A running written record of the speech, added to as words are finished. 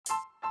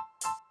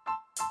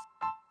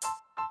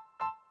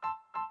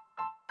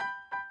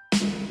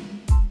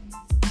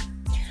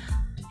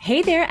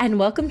Hey there, and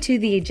welcome to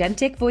the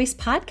Agentic Voice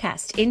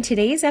Podcast. In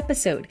today's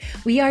episode,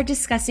 we are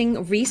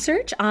discussing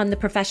research on the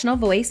professional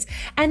voice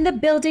and the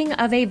building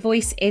of a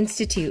voice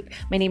institute.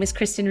 My name is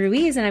Christine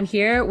Ruiz, and I'm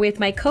here with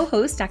my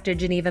co-host, Dr.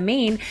 Geneva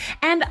Main,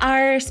 and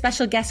our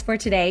special guest for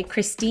today,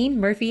 Christine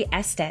Murphy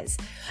Estes.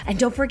 And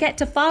don't forget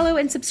to follow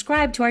and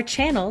subscribe to our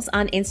channels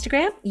on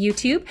Instagram,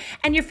 YouTube,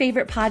 and your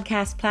favorite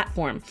podcast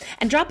platform.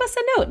 And drop us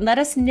a note and let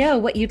us know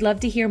what you'd love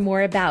to hear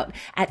more about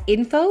at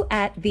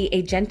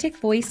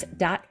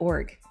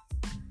info@theagenticvoice.org.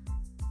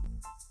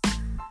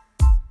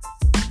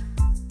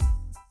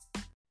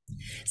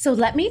 So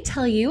let me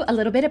tell you a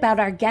little bit about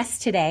our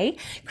guest today.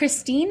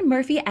 Christine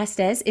Murphy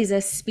Estes is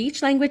a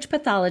speech-language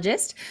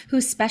pathologist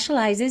who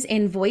specializes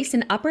in voice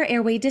and upper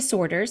airway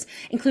disorders,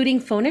 including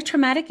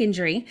phonotraumatic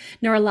injury,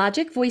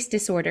 neurologic voice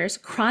disorders,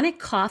 chronic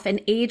cough,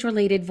 and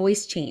age-related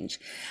voice change.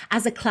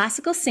 As a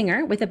classical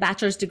singer with a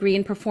bachelor's degree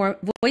in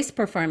voice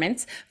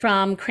performance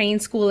from Crane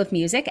School of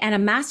Music and a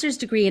master's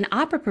degree in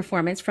opera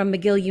performance from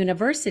McGill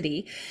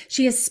University,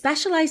 she has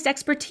specialized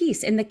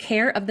expertise in the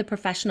care of the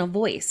professional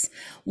voice.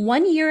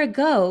 1 year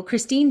ago,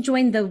 Christine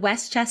joined the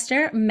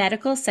Westchester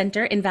Medical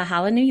Center in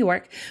Valhalla, New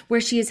York,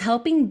 where she is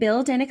helping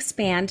build and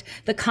expand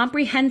the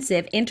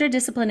comprehensive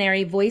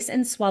interdisciplinary voice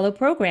and swallow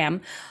program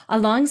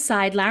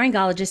alongside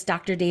laryngologist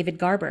Dr. David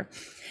Garber.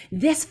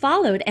 This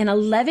followed an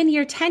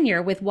 11-year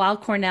tenure with Weill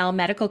Cornell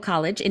Medical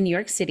College in New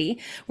York City,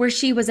 where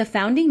she was a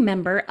founding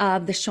member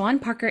of the Sean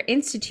Parker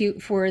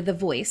Institute for the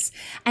Voice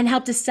and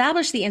helped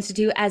establish the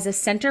Institute as a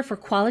center for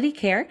quality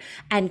care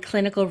and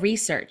clinical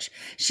research.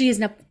 She is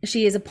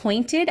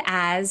appointed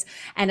as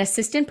an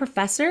assistant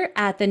professor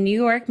at the New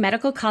York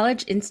Medical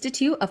College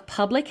Institute of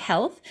Public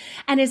Health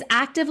and is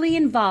actively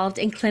involved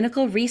in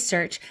clinical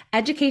research,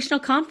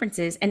 educational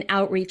conferences, and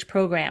outreach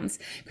programs.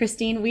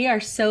 Christine, we are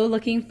so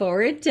looking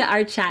forward to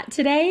our chat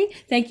today.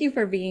 Thank you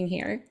for being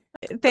here.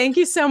 Thank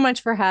you so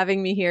much for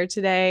having me here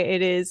today.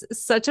 It is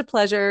such a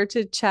pleasure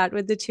to chat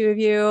with the two of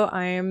you.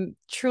 I am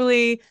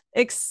truly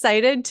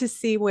excited to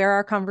see where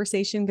our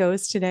conversation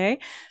goes today.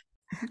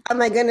 Oh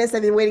my goodness,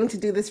 I've been waiting to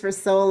do this for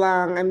so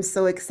long. I'm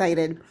so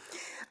excited.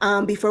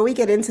 Before we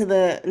get into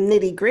the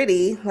nitty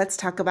gritty, let's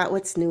talk about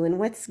what's new and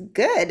what's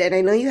good. And I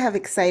know you have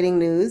exciting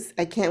news.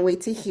 I can't wait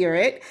to hear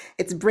it.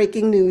 It's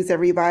breaking news,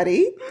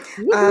 everybody.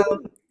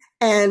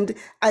 And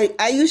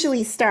I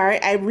usually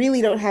start, I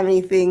really don't have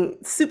anything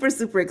super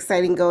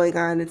exciting going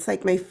on. It's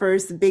like my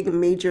first big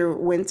major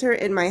winter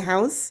in my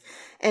house,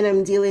 and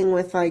I'm dealing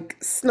with like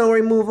snow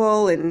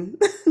removal and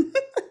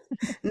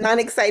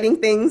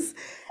non-exciting things,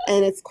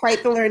 and it's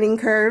quite the learning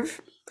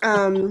curve.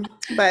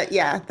 But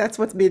yeah, that's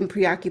what's been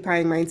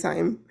preoccupying my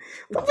time.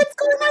 But what's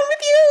going on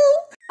with you?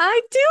 I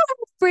do have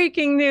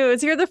breaking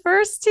news. You're the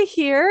first to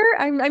hear.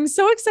 I'm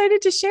so excited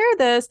to share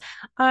this.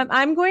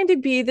 I'm going to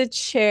be the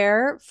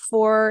chair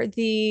for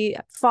the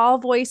Fall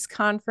Voice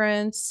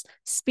Conference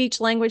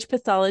Speech Language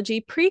Pathology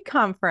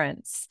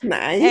Pre-Conference.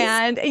 Nice.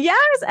 And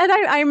yes,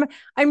 and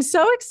I'm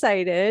so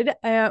excited.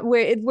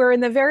 We're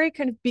in the very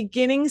kind of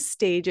beginning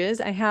stages.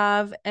 I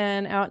have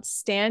an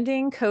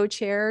outstanding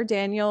co-chair,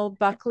 Daniel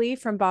Buckley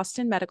from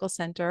Boston Medical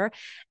Center.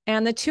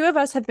 And the two of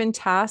us have been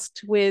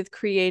tasked with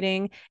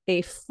creating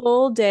a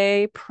full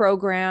day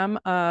program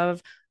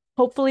of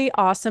hopefully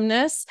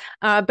awesomeness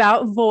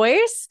about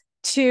voice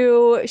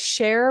to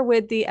share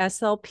with the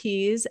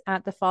SLPs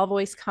at the Fall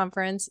Voice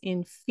Conference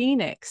in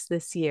Phoenix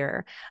this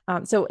year.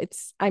 I'm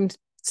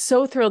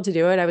so thrilled to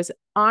do it. I was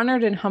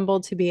honored and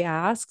humbled to be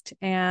asked,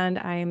 and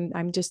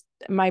I'm just,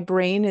 my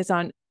brain is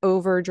on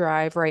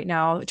overdrive right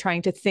now,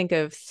 trying to think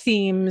of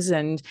themes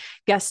and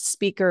guest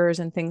speakers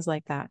and things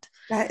like that.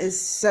 That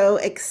is so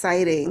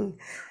exciting.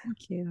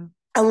 Thank you.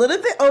 A little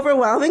bit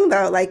overwhelming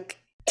though, like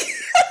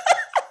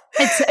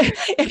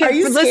Are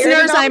you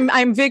listeners?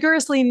 I'm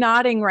vigorously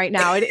nodding right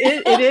now.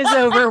 It is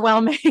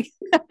overwhelming.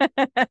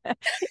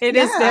 It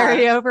is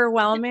very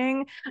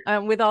overwhelming.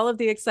 With all of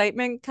the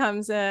excitement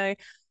comes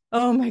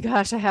oh my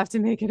gosh, I have to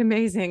make it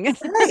amazing.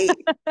 Right.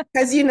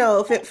 Because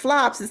if it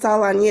flops, it's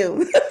all on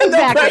you.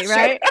 Exactly,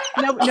 right?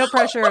 No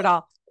pressure at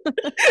all.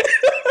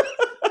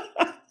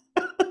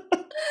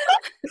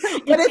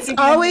 But it's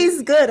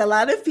always good. A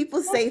lot of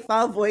people say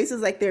Fall Voice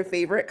is like their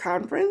favorite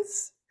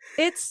conference.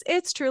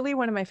 It's truly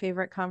one of my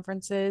favorite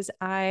conferences.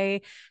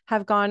 I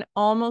have gone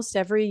almost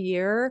every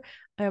year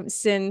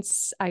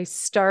since I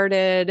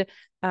started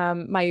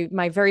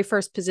my very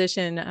first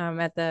position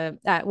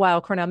at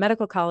Weill Cornell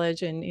Medical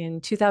College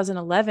in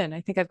 2011.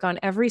 I think I've gone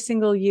every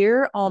single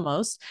year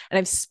almost, and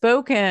I've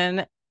spoken,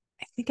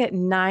 I think, at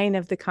 9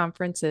 of the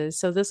conferences.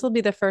 So this will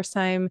be the first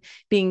time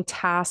being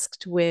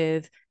tasked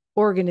with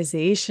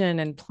organization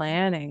and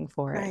planning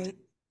for it. Right.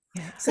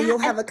 Yeah. So you'll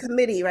have a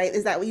committee, right?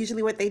 Is that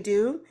usually what they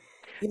do?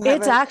 You have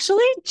It's a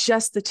actually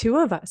just the two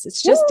of us.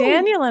 It's just Woo!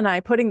 Daniel and I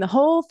putting the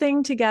whole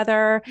thing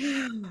together.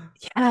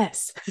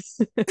 Yes.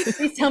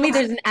 Please tell me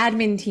there's an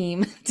admin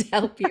team to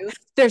help you.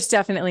 There's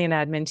definitely an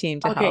admin team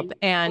to Okay. help.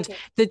 And Okay.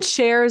 the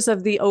chairs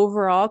of the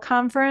overall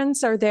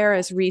conference are there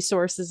as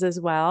resources as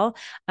well.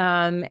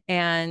 And,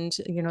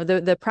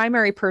 the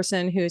primary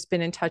person who's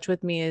been in touch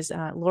with me is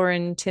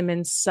Lauren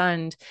Timmons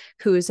Sund,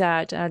 who's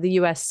at the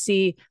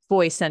USC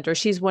Voice Center.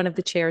 She's one of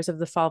the chairs of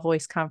the Fall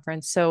Voice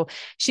Conference. So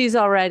she's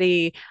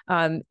already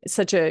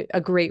such a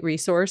great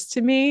resource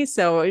to me.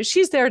 So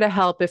she's there to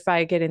help if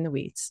I get in the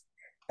weeds.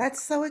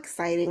 That's so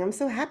exciting. I'm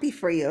so happy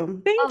for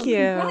you. Thank you.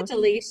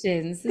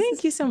 Congratulations.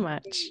 Thank you so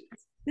much.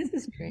 This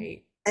is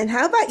great. And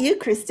how about you,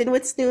 Kristen?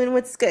 What's new and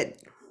what's good?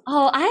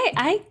 Oh,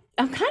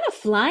 I'm kind of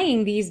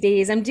flying these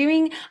days. I'm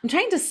trying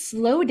to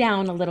slow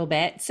down a little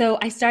bit. So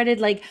I started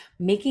like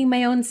making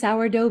my own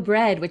sourdough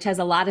bread, which has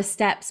a lot of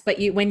steps, but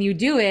when you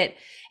do it,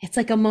 it's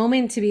like a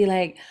moment to be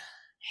like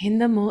in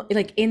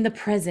the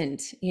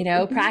present,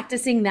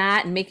 practicing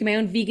that and making my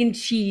own vegan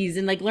cheese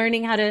and like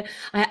learning how to,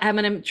 I'm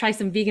going to try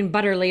some vegan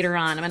butter later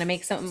on. I'm going to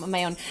make some of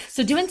my own.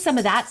 So doing some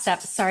of that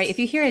stuff. Sorry, if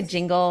you hear a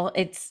jingle,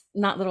 it's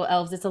not little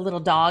elves. It's a little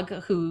dog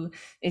who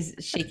is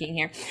shaking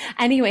here.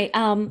 Anyway.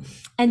 And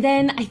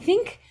then I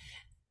think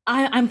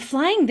I'm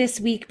flying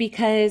this week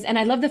because, and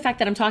I love the fact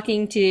that I'm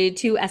talking to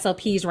two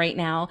SLPs right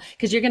now,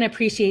 because you're going to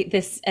appreciate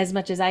this as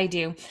much as I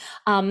do.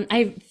 I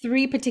have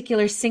three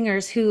particular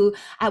singers who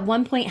at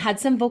one point had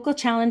some vocal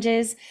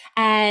challenges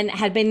and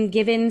had been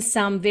given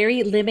some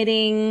very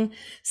limiting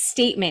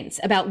statements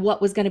about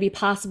what was going to be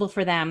possible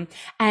for them.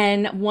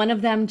 And one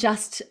of them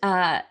just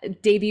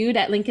debuted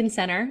at Lincoln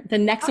Center. The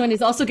next one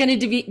is also going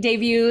to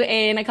debut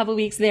in a couple of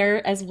weeks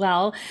there as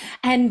well.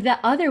 And the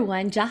other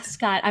one just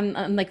got,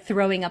 I'm like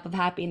throwing up of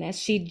happiness.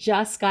 She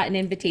just got an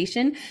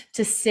invitation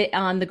to sit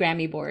on the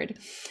Grammy board.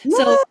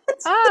 So,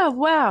 oh,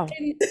 wow.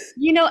 And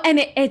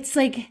it's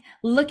like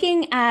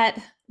looking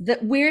at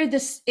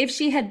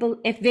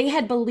if they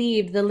had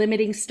believed the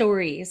limiting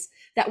stories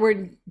that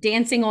were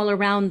dancing all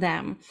around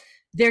them,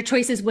 their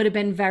choices would have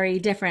been very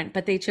different,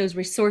 but they chose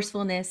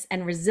resourcefulness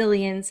and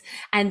resilience,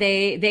 and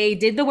they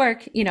did the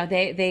work.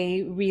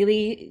 They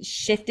really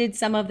shifted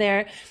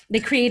they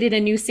created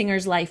a new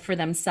singer's life for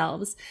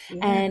themselves.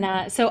 Yeah.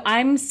 And so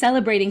I'm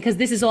celebrating because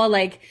this is all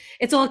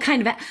it's all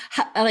kind of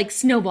like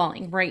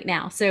snowballing right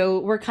now. So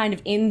we're kind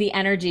of in the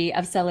energy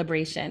of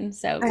celebration.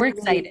 So we're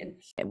excited.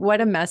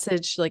 What a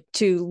message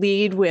to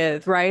lead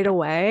with right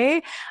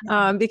away.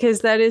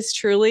 Because that is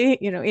truly,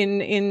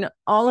 in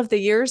all of the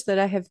years that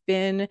I have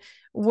been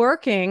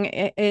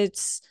working,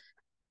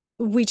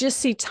 we just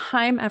see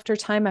time after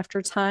time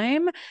after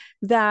time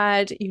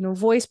that,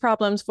 voice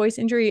problems, voice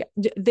injury,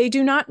 they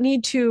do not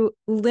need to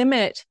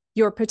limit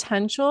your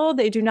potential.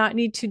 They do not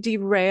need to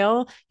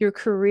derail your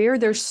career.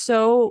 There's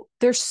so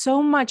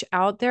much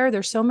out there.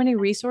 There's so many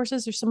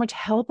resources. There's so much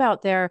help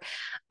out there.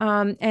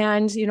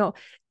 And,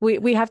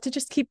 we have to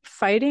just keep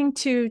fighting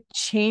to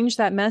change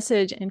that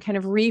message and kind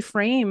of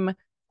reframe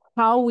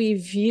how we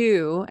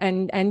view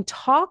and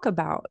talk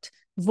about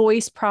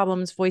voice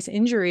problems, voice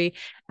injury,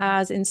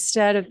 as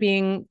instead of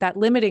being that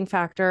limiting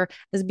factor,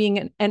 as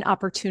being an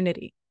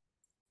opportunity.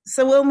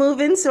 So we'll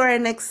move into our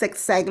next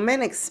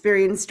segment,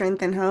 Experience,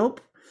 Strength, and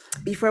Hope.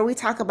 Before we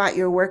talk about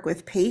your work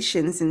with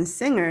patients and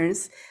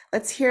singers,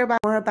 let's hear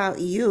more about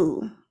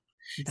you.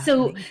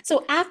 So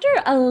after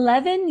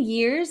 11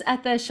 years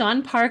at the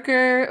Sean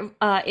Parker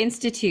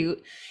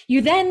Institute,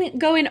 you then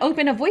go and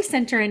open a voice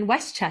center in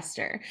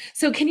Westchester.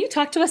 So can you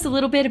talk to us a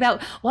little bit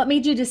about what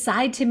made you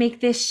decide to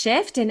make this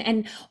shift,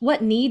 and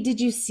what need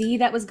did you see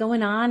that was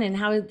going on and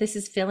how this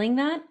is filling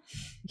that?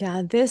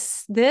 Yeah,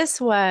 this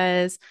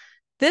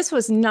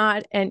was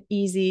not an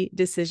easy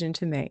decision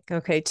to make.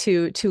 Okay,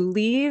 to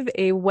leave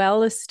a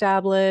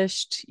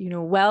well-established,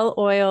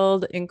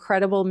 well-oiled,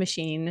 incredible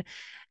machine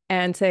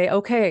and say,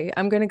 okay,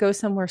 I'm going to go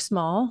somewhere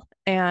small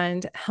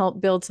and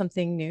help build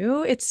something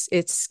new. It's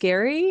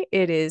scary.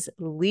 It is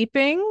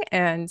leaping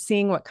and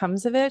seeing what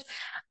comes of it.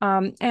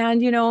 And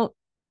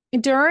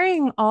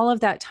during all of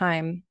that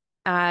time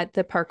at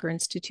the Parker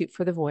Institute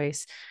for the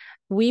Voice,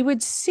 we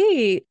would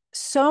see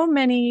so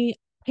many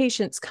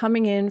patients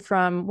coming in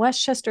from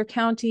Westchester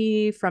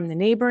County, from the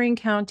neighboring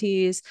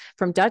counties,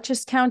 from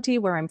Dutchess County,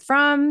 where I'm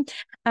from.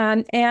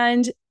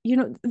 And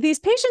these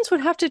patients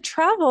would have to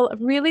travel a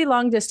really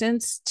long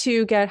distance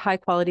to get high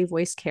quality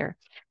voice care.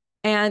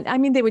 And I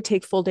mean, they would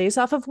take full days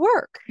off of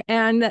work.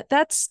 And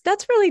that's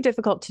really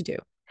difficult to do.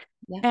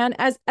 Yeah. And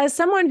as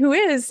someone who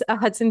is a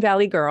Hudson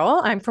Valley girl,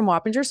 I'm from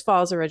Wappingers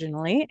Falls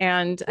originally,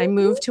 and I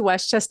moved to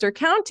Westchester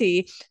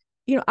County.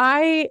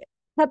 I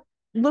kept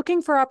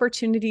looking for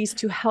opportunities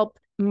to help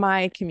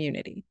my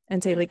community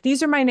and say,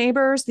 these are my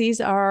neighbors,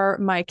 these are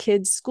my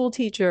kids' school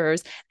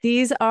teachers,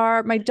 these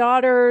are my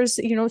daughter's,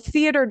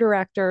 theater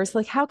directors.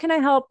 How can I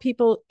help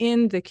people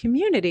in the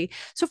community?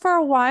 So for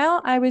a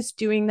while, I was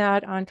doing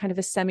that on kind of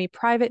a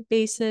semi-private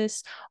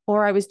basis,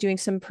 or I was doing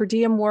some per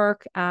diem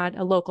work at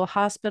a local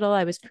hospital.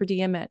 I was per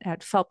diem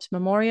at Phelps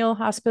Memorial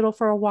Hospital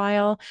for a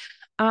while.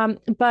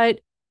 But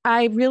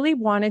I really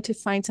wanted to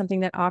find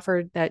something that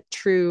offered that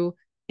true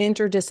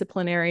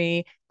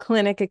interdisciplinary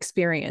clinic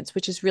experience,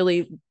 which is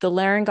really the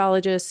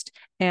laryngologist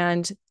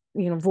and,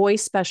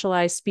 voice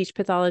specialized speech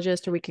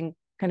pathologist, or we can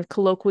kind of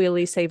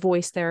colloquially say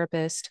voice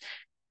therapist,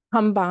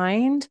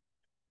 combined,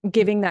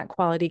 giving that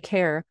quality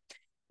care.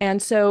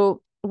 And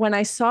so when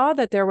I saw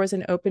that there was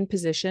an open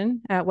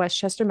position at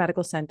Westchester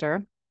Medical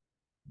Center,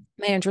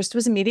 my interest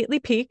was immediately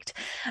piqued.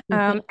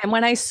 And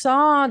when I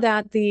saw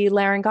that the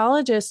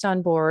laryngologist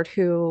on board,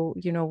 who,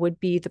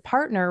 would be the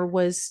partner,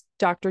 was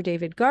Dr.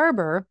 David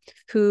Garber,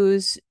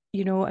 who's,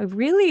 a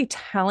really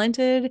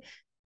talented,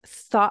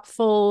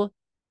 thoughtful,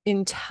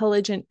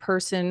 intelligent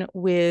person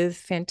with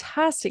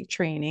fantastic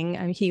training.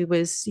 I mean,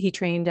 he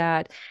trained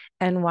at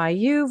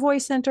NYU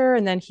Voice Center,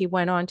 and then he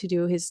went on to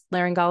do his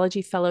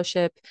laryngology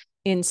fellowship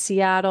in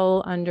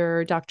Seattle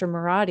under Dr.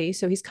 Murati.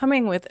 So he's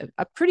coming with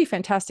a pretty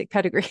fantastic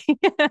pedigree.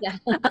 Yeah.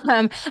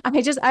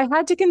 I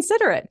had to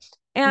consider it.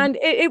 And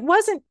it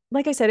wasn't,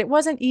 like I said, it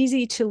wasn't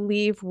easy to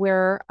leave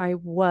where I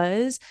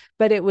was,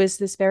 but it was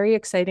this very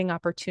exciting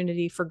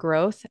opportunity for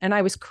growth. And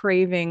I was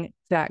craving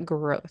that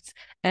growth,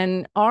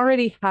 and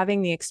already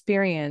having the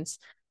experience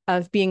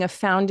of being a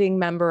founding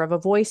member of a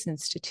voice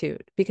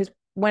institute, because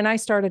when I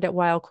started at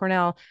Weill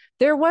Cornell,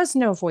 there was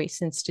no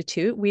voice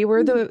institute. We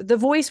were the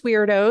voice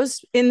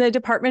weirdos in the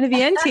Department of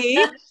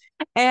ENT.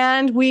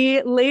 And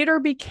we later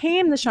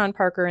became the Sean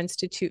Parker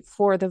Institute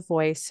for the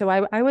Voice. So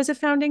I was a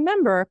founding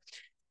member.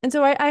 And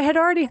so I had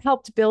already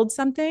helped build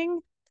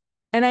something,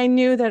 and I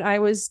knew that I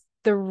was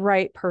the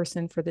right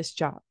person for this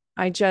job.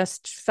 I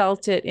just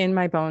felt it in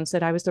my bones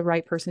that I was the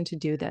right person to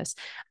do this.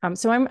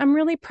 So I'm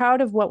really proud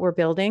of what we're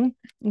building.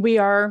 We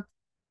are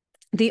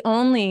the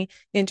only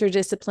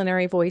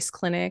interdisciplinary voice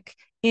clinic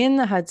in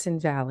the Hudson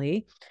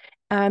Valley.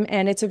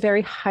 And it's a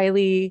very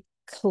highly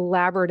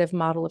collaborative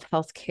model of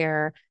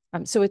healthcare.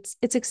 So it's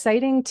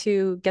exciting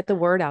to get the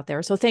word out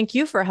there. So thank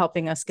you for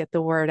helping us get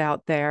the word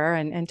out there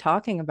and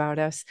talking about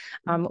us.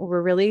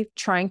 We're really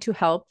trying to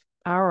help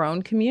our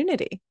own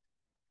community.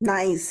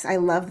 Nice. I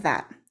love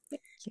that.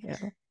 Thank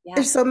you. Yeah.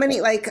 There's so many,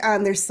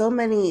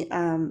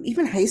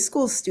 even high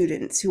school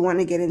students who want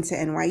to get into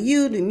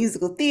NYU, do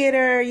musical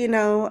theater, I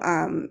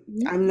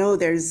know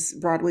there's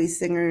Broadway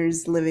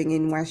singers living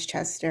in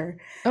Westchester.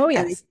 Oh,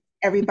 And yes.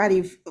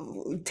 everybody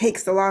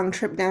takes the long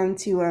trip down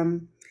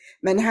to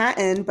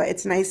Manhattan, but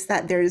it's nice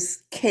that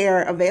there's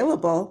care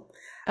available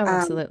Oh,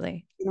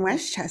 absolutely. in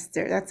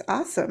Westchester. That's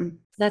awesome.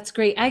 That's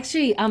great.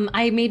 Actually,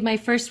 I made my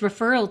first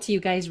referral to you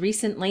guys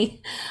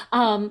recently,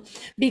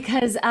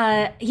 because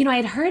I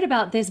had heard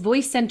about this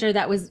voice center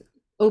that was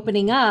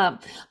opening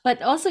up,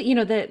 but also,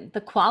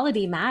 the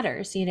quality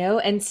matters,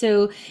 and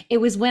so it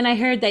was when I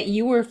heard that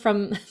you were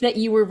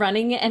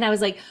running it, and I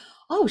was like,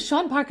 oh,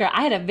 Sean Parker,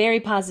 I had a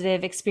very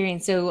positive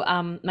experience. So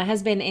my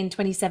husband in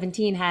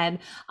 2017 had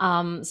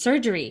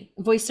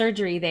voice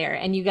surgery there,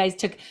 and you guys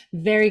took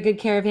very good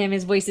care of him.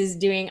 His voice is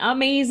doing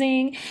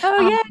amazing.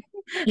 Oh, yeah.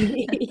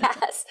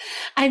 Yes.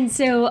 And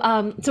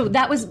so so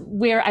that was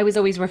where I was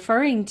always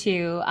referring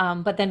to.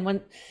 But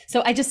then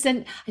so I just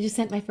sent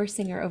my first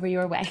singer over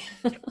your way.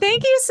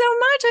 Thank you so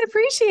much. I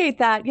appreciate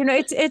that.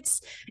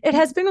 It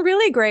has been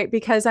really great,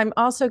 because I'm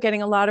also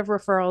getting a lot of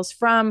referrals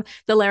from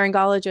the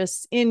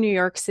laryngologists in New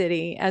York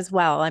City as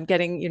well. I'm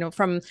getting,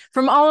 from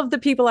all of the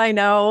people I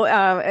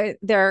know,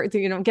 they're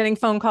getting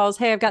phone calls.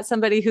 Hey, I've got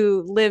somebody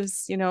who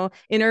lives,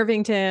 in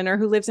Irvington, or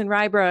who lives in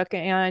Rybrook,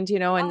 and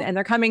and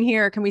they're coming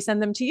here. Can we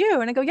send them to you?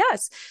 And I go,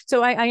 yes.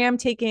 So I am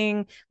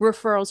taking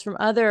referrals from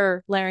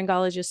other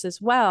laryngologists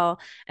as well.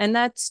 And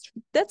that's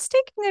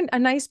taking a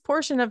nice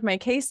portion of my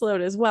caseload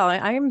as well.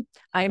 I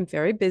am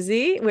very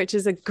busy, which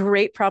is a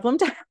great problem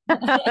to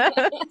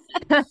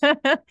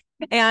have.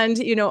 And,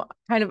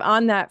 kind of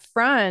on that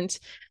front,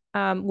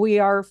 we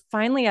are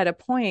finally at a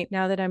point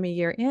now that I'm a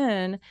year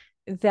in,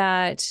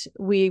 that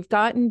we've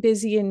gotten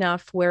busy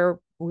enough where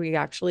we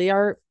actually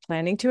are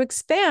planning to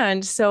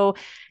expand. So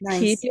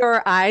keep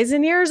your eyes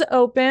and ears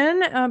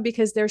open,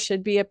 because there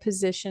should be a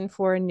position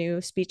for a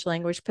new speech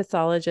language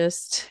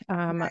pathologist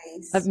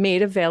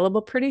made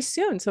available pretty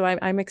soon. So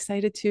I'm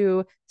excited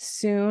to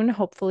soon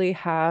hopefully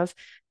have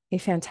a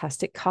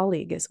fantastic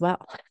colleague as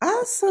well.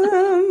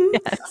 Awesome.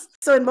 Yes.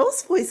 So in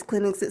most voice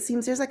clinics, it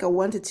seems there's like a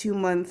 1 to 2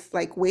 month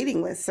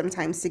waiting list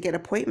sometimes to get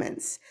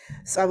appointments.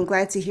 So I'm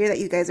glad to hear that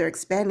you guys are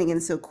expanding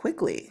and so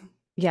quickly.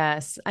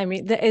 Yes, I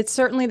mean, it's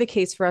certainly the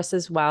case for us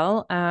as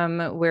well,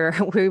 where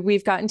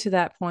we've gotten to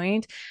that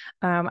point.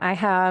 I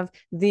have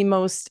the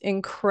most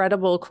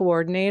incredible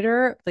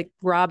coordinator, like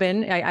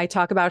Robin. I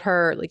talk about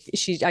her,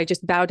 I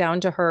just bow down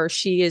to her.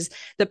 She is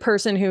the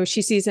person who,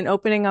 she sees an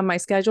opening on my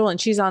schedule,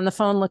 and she's on the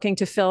phone looking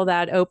to fill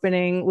that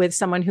opening with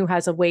someone who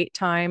has a wait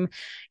time,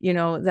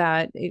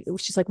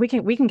 she's like, we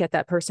can get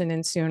that person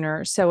in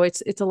sooner. So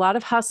it's a lot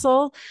of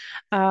hustle,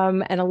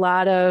 and a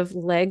lot of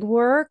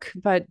legwork,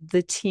 but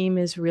the team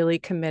is really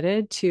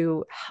committed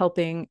to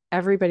helping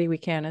everybody we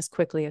can as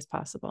quickly as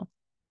possible.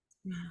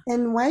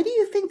 And why do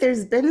you think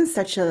there's been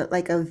such a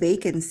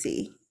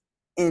vacancy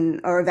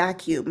or a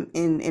vacuum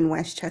in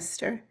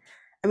Westchester?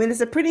 I mean,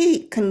 it's a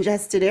pretty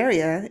congested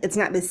area. It's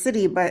not the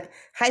city, but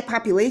high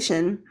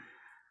population.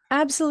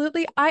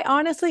 Absolutely. I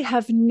honestly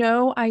have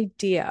no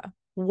idea Mhm.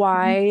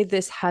 why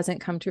this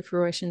hasn't come to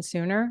fruition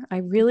sooner. I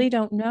really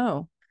don't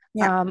know.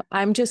 Yeah.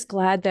 I'm just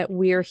glad that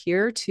we're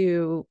here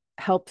to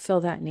help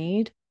fill that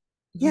need.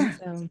 Yeah.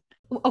 So,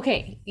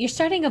 Okay, you're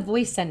starting a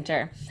voice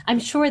center. I'm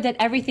sure that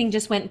everything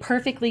just went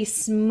perfectly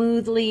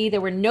smoothly.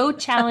 There were no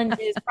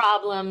challenges,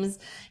 problems,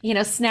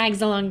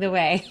 snags along the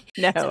way.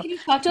 So no. can you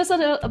talk to us a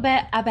little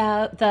bit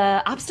about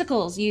the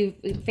obstacles you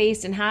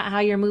faced and how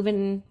you're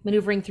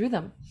maneuvering through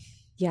them?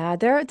 Yeah,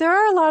 there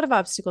are a lot of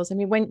obstacles. I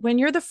mean, when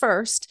you're the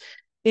first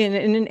in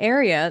an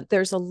area,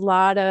 there's a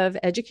lot of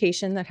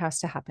education that has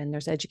to happen.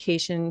 There's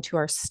education to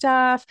our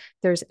staff,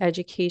 there's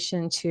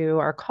education to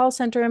our call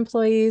center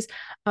employees.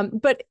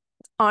 But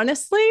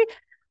honestly,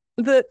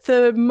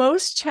 the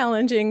most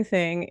challenging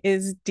thing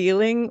is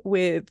dealing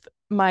with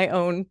my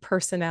own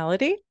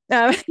personality.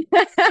 I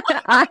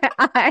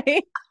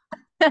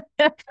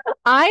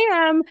I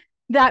am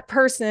that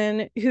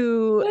person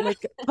who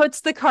like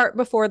puts the cart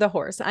before the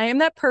horse. I am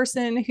that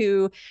person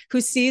who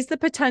sees the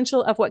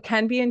potential of what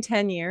can be in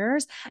 10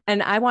 years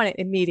and I want it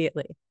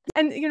immediately.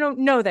 And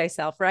know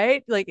thyself,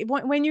 right? Like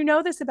when you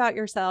know this about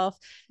yourself,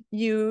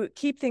 you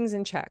keep things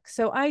in check.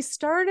 So I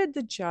started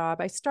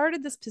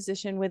this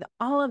position with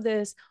all of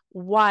this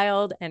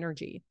wild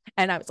energy.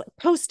 And I was like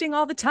posting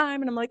all the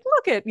time. And I'm like,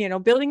 look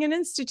at, building an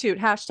institute,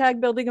 hashtag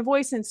building a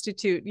voice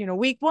institute,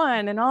 week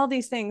 1 and all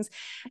these things.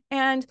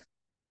 And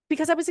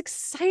because I was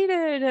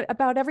excited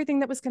about everything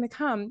that was going to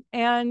come.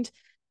 And,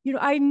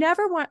 I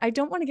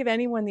don't want to give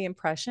anyone the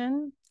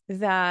impression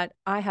that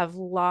I have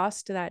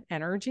lost that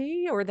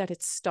energy or that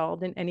it's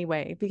stalled in any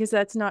way, because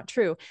that's not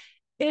true.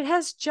 It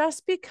has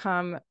just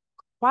become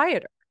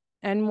quieter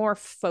and more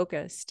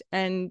focused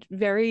and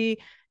very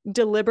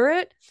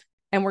deliberate.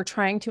 And we're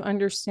trying to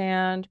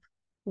understand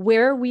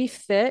where we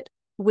fit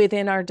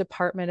within our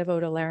department of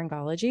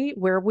otolaryngology,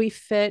 where we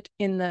fit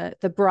in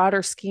the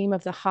broader scheme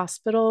of the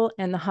hospital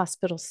and the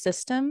hospital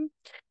system,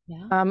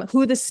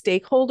 who the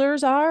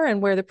stakeholders are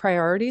and where the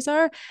priorities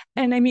are.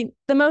 And I mean,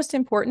 the most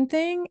important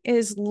thing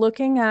is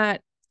looking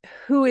at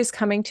who is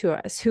coming to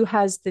us, who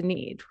has the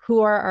need,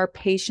 who are our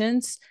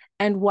patients,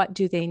 and what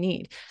do they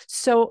need.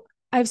 So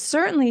I've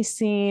certainly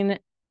seen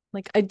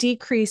like a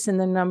decrease in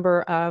the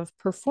number of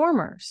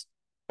performers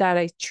that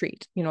I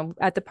treat.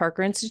 At the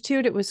Parker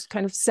Institute, it was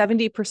kind of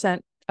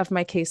 70% of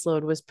my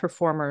caseload was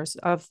performers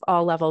of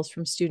all levels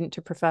from student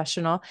to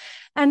professional.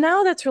 And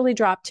now that's really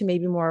dropped to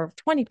maybe more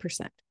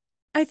 20%.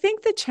 I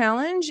think the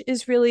challenge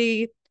is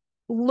really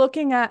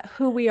looking at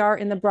who we are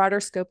in the broader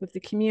scope of the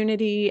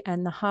community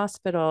and the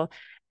hospital.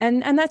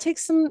 And that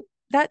takes some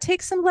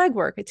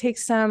legwork. It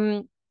takes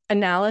some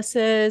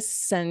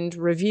analysis and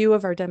review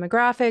of our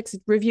demographics,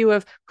 review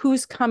of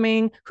who's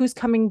coming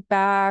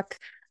back,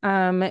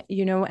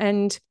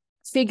 and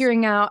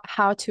figuring out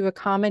how to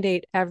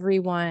accommodate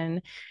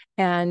everyone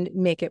and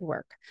make it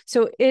work.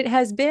 So it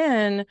has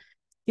been,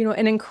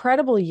 an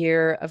incredible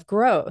year of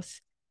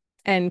growth,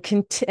 and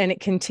it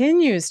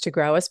continues to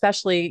grow,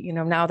 especially,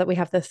 now that we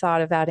have the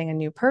thought of adding a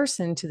new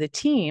person to the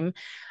team.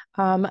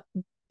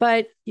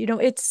 But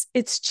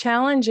it's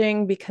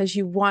challenging because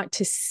you want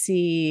to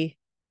see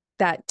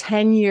that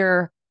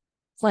 10-year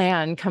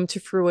plan come to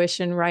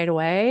fruition right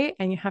away,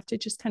 and you have to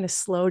just kind of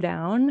slow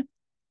down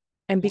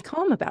and be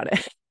calm about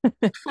it.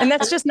 And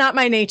that's just not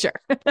my nature.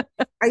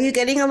 Are you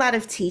getting a lot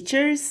of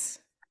teachers?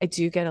 I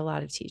do get a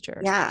lot of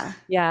teachers. Yeah.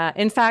 Yeah.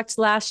 In fact,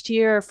 last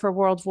year for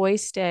World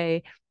Voice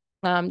Day,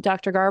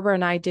 Dr. Garber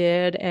and I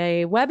did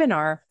a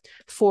webinar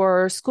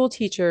for school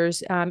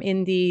teachers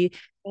in the,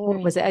 what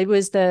was it? It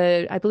was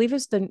I believe it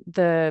was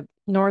the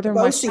Northern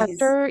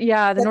Westchester.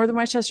 Yeah, the Northern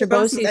Westchester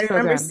BOCES I remember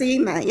program.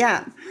 seeing that.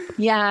 Yeah.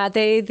 Yeah,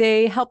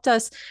 they helped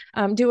us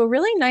do a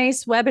really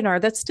nice webinar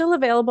that's still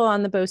available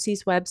on the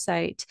BOCES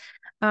website.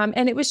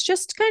 And it was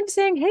just kind of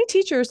saying, hey,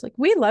 teachers, like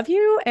we love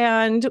you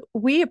and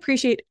we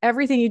appreciate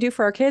everything you do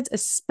for our kids,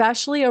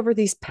 especially over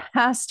these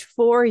past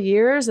 4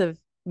 years of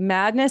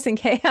madness and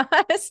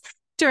chaos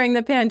during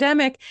the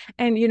pandemic.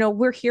 And,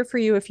 we're here for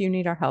you if you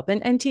need our help.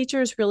 And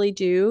teachers really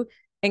do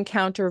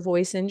encounter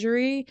voice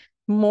injury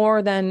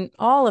more than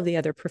all of the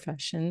other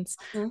professions.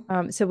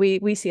 Mm-hmm. So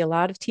we see a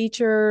lot of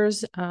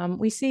teachers.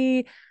 We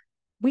see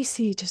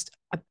just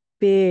a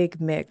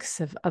big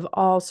mix of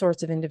all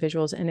sorts of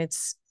individuals. And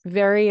it's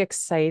very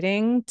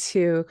exciting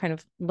to kind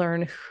of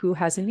learn who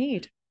has a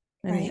need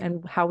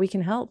and how we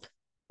can help.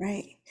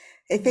 Right.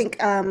 I think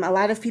a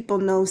lot of people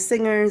know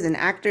singers and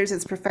actors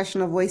as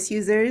professional voice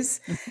users,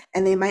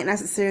 and they might not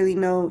necessarily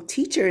know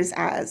teachers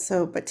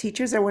but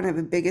teachers are one of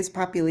the biggest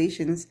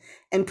populations,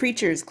 and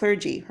preachers,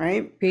 clergy,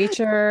 right?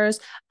 Preachers,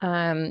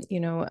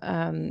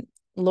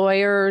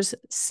 lawyers,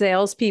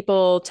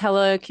 salespeople,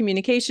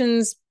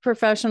 telecommunications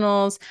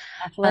professionals,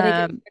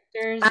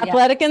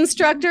 athletic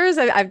instructors.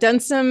 I've done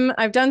some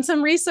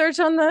research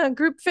on the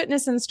group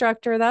fitness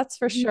instructor, that's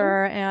for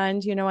sure.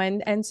 And,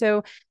 and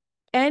so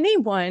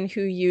anyone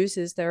who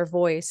uses their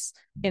voice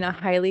in a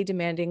highly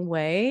demanding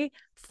way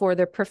for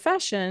their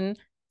profession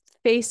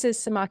faces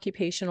some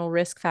occupational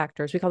risk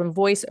factors. We call them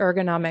voice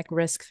ergonomic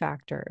risk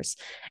factors.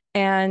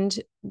 And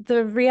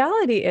the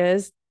reality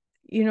is,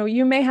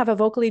 you may have a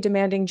vocally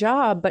demanding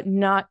job, but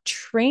not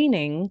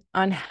training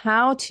on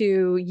how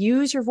to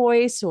use your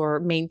voice or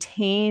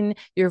maintain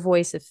your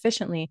voice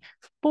efficiently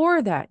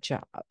for that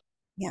job.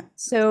 Yeah.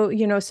 So,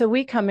 so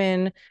we come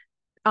in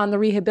on the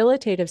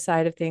rehabilitative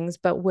side of things,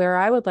 but where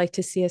I would like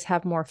to see us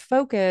have more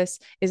focus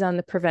is on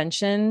the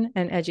prevention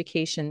and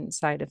education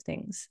side of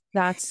things.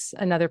 That's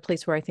another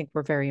place where I think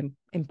we're very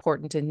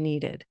important and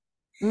needed.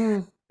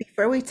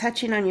 Before we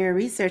touch in on your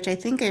research, I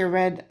think I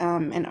read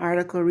an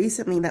article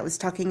recently that was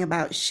talking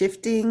about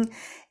shifting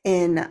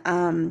in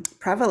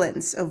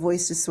prevalence of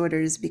voice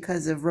disorders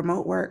because of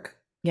remote work.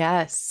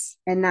 Yes.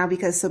 And now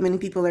because so many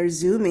people are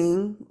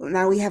Zooming,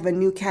 now we have a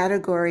new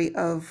category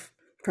of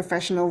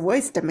professional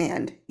voice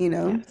demand,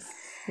 Yes.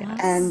 Yes.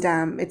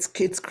 and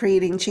it's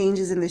creating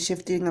changes in the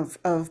shifting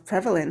of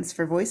prevalence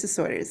for voice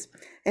disorders.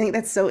 I think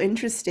that's so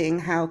interesting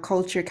how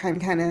culture can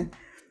kind of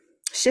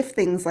shift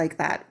things like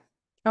that.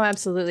 Oh,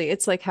 absolutely.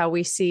 It's like how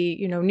we see,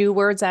 new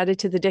words added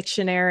to the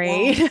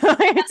dictionary. Yeah.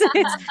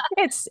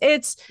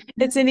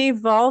 It's an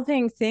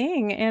evolving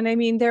thing. And I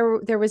mean,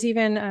 there was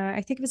even,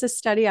 I think it was a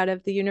study out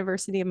of the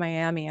University of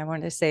Miami, I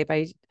want to say,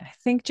 by, I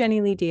think,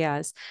 Jenny Lee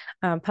Diaz,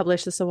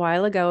 published this a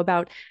while ago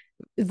about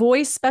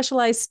voice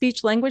specialized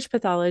speech language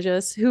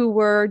pathologists who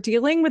were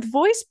dealing with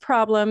voice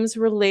problems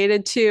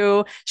related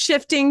to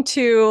shifting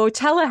to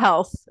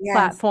telehealth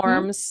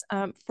platforms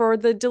for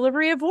the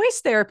delivery of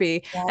voice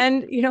therapy. Yeah.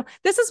 And,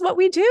 this is what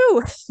we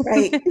do.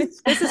 Right.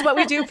 This is what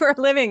we do for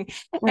a living.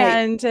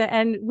 Right.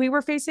 And we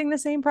were facing the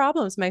same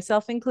problems,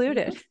 myself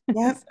included.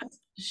 Yep.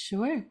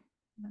 Sure.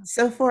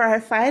 So for our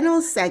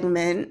final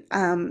segment,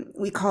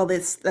 we call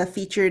this the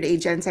featured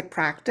agentic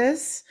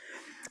practice.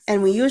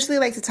 And we usually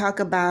like to talk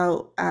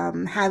about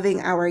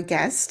having our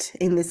guest,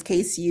 in this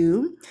case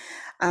you,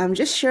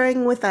 just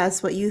sharing with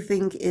us what you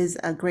think is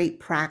a great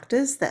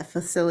practice that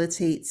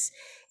facilitates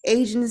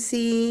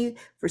agency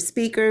for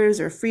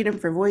speakers or freedom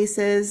for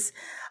voices.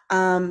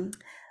 But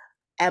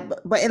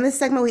in this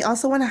segment, we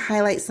also want to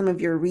highlight some of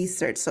your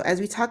research. So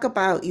as we talk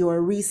about your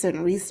recent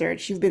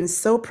research, you've been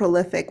so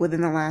prolific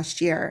within the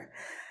last year.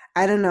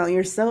 I don't know,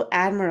 you're so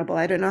admirable.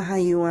 I don't know how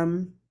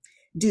you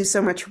do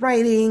so much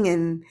writing,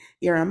 and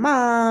you're a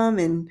mom,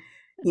 and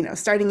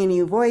starting a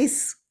new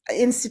voice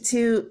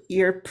institute.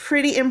 You're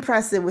pretty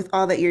impressive with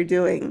all that you're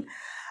doing.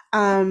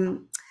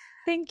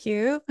 Thank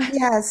you.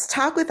 Yes,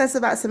 talk with us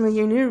about some of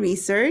your new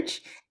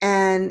research,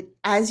 and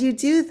as you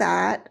do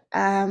that,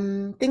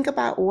 think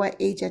about what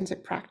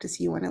agentic practice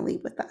you want to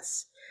leave with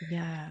us.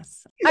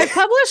 Yes, I've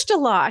published a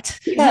lot.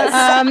 Yes.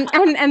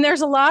 And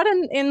there's a lot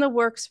in the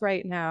works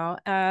right now.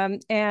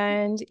 And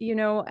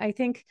I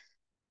think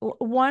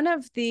one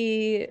of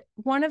the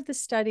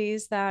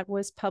studies that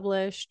was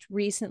published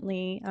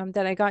recently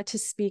that I got to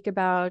speak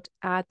about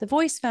at the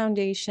Voice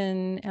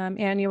Foundation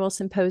annual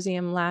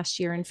symposium last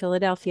year in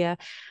Philadelphia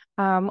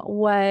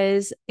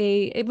was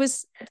a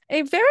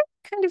very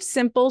kind of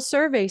simple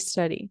survey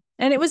study.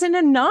 And it was an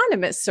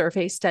anonymous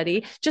survey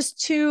study,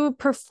 just to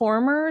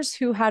performers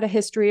who had a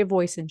history of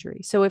voice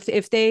injury. So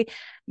if they,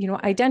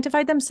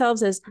 identified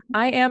themselves as,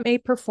 I am a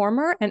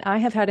performer and I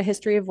have had a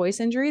history of voice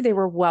injury, they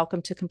were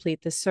welcome to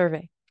complete this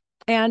survey.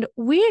 And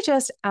we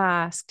just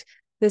asked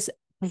this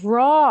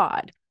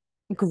broad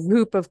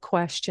group of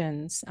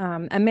questions.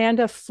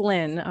 Amanda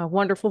Flynn, a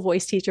wonderful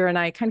voice teacher, and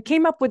I kind of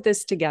came up with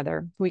this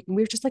together. We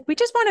were just like, we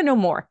just want to know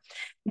more.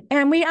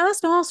 And we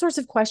asked all sorts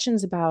of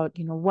questions about,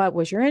 what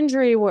was your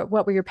injury? What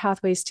were your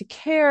pathways to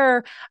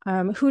care?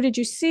 Who did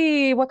you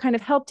see? What kind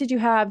of help did you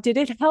have? Did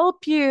it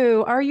help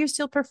you? Are you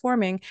still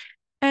performing?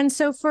 And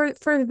so for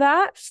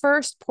that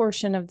first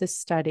portion of the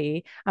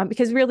study,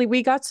 because really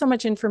we got so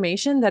much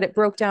information that it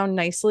broke down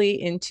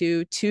nicely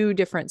into two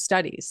different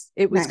studies.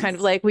 It was kind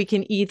of like we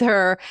can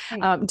either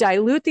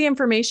dilute the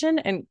information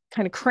and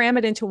kind of cram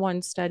it into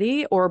one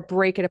study, or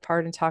break it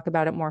apart and talk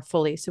about it more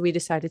fully. So we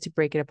decided to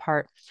break it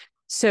apart.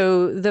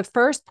 So the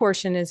first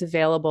portion is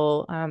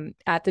available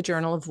at the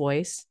Journal of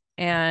Voice.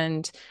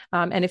 And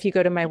if you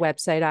go to my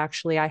website,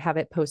 actually, I have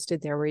it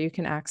posted there where you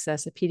can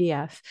access a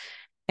PDF.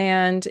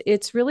 And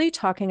it's really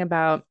talking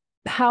about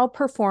how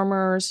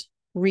performers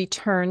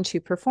return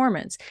to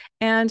performance.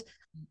 And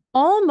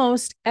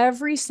almost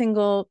every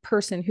single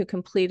person who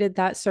completed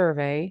that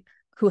survey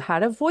who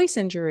had a voice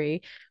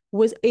injury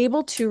was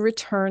able to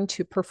return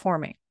to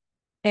performing.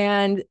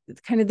 And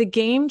kind of the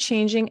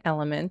game-changing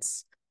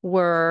elements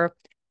were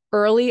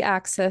early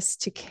access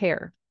to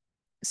care.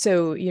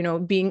 So,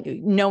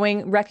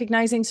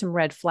 recognizing some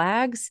red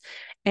flags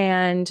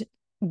and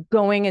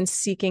going and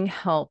seeking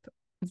help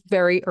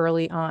very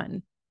early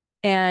on.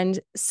 And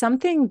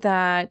something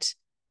that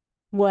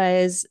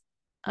was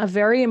a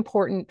very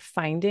important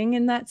finding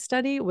in that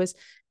study was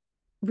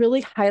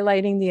really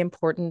highlighting the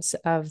importance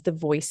of the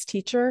voice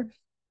teacher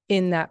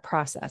in that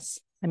process.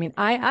 I mean,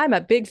 I'm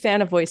a big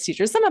fan of voice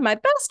teachers. Some of my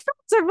best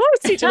friends are voice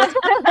teachers.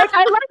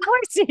 I like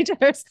voice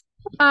teachers.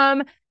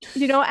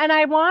 And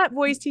I want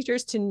voice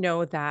teachers to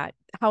know that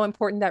how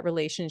important that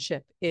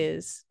relationship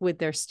is with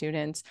their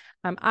students.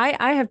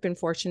 I have been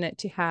fortunate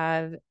to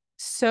have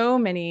so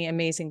many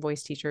amazing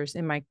voice teachers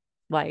in my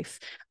life.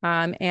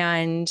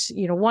 And,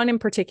 one in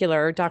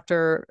particular,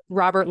 Dr.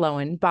 Robert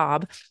Lowen,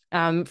 Bob,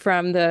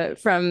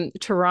 from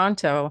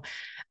Toronto.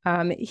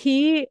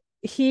 He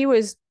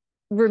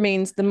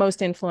remains the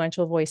most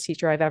influential voice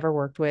teacher I've ever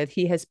worked with.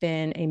 He has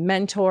been a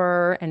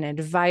mentor, an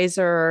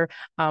advisor.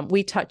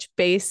 We touch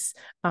base,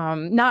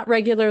 not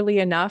regularly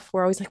enough.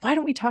 We're always like, why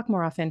don't we talk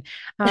more often?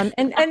 And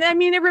I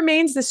mean, it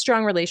remains this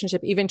strong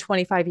relationship, even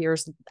 25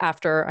 years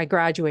after I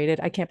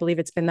graduated. I can't believe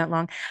it's been that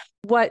long.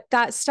 What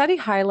that study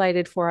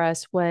highlighted for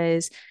us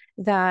was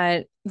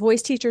that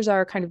voice teachers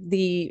are kind of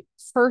the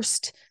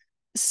first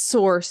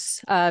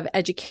source of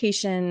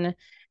education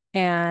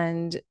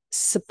and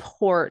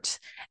support.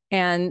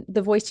 And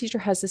the voice teacher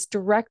has this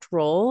direct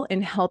role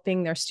in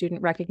helping their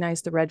student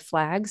recognize the red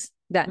flags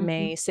that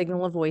may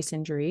signal a voice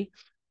injury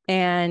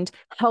and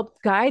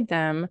help guide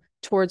them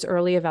towards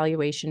early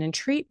evaluation and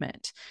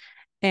treatment.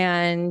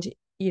 And,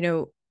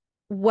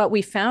 what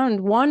we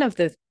found, one of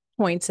the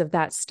points of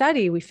that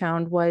study we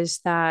found was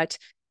that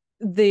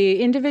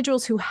the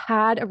individuals who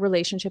had a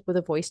relationship with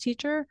a voice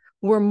teacher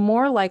were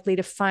more likely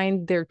to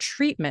find their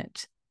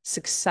treatment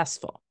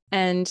successful.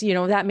 And,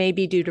 that may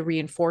be due to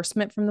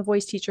reinforcement from the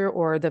voice teacher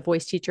or the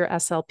voice teacher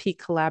SLP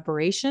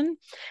collaboration.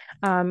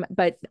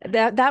 But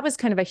that was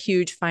kind of a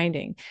huge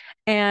finding.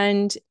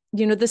 And,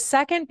 the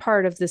second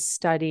part of this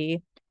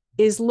study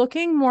is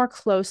looking more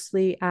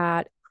closely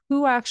at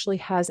who actually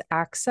has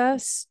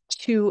access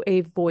to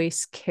a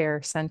voice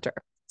care center.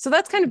 So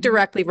that's kind of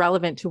directly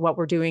relevant to what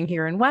we're doing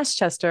here in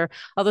Westchester,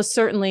 although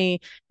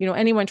certainly,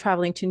 anyone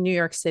traveling to New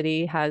York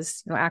City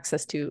has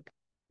access to,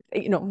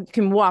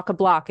 can walk a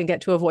block and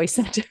get to a voice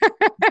center.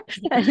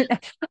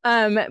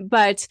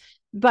 But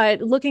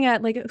looking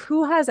at like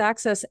who has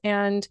access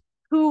and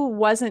who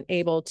wasn't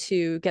able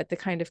to get the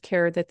kind of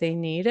care that they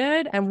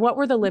needed and what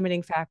were the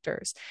limiting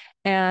factors.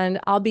 And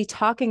I'll be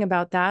talking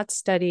about that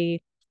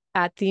study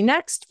at the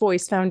next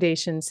Voice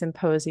Foundation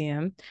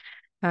Symposium.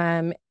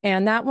 And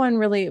that one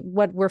really,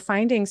 what we're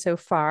finding so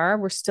far,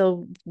 we're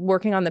still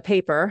working on the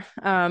paper,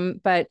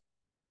 but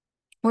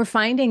we're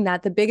finding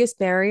that the biggest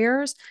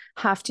barriers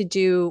have to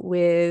do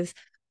with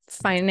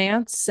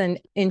finance and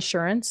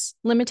insurance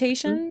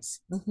limitations,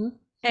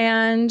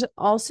 and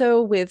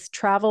also with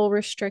travel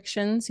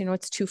restrictions.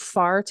 It's too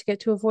far to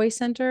get to a voice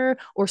center,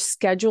 or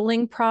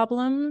scheduling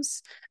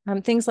problems,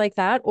 things like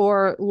that,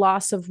 or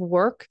loss of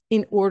work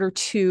in order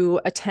to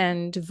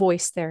attend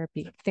voice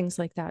therapy, things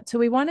like that. So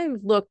we want to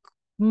look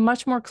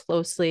much more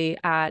closely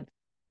at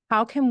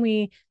how can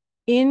we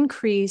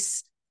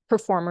increase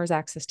performers'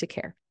 access to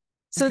care.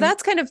 So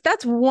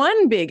that's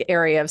one big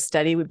area of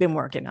study we've been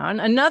working on.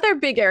 Another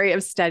big area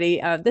of study,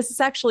 this is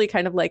actually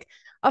kind of like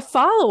a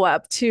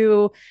follow-up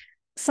to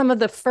some of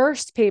the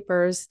first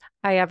papers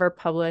I ever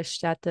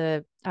published at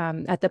the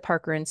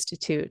Parker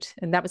Institute.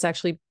 And that was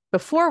actually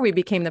before we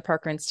became the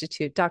Parker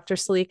Institute. Dr.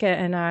 Sulica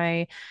and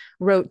I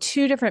wrote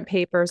 2 different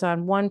papers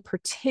on one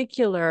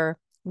particular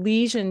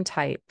lesion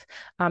type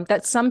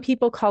that some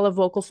people call a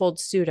vocal fold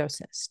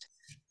pseudocyst.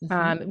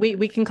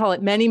 We can call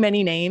it many,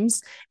 many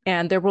names,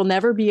 and there will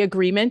never be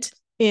agreement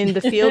in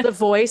the field of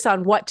voice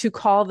on what to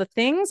call the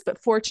things.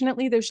 But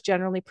fortunately, there's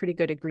generally pretty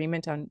good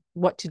agreement on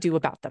what to do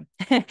about them.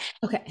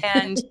 Okay.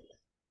 And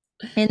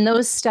in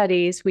those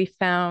studies, we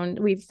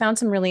found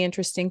some really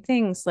interesting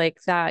things,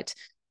 like that,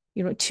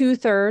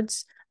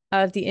 2/3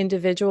 of the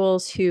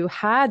individuals who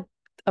had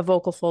a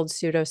vocal fold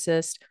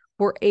pseudocyst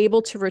were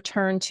able to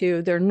return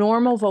to their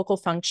normal vocal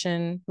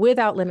function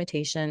without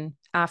limitation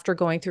after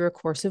going through a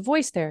course of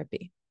voice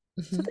therapy.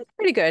 So that's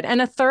pretty good.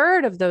 And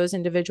 1/3 of those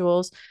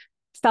individuals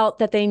felt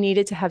that they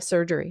needed to have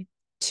surgery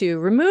to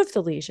remove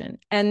the lesion.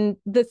 And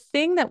the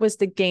thing that was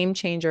the game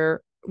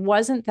changer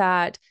wasn't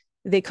that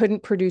they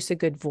couldn't produce a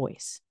good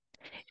voice.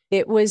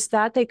 It was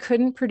that they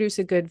couldn't produce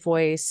a good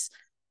voice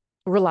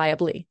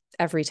reliably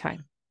every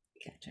time.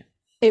 Gotcha.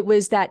 It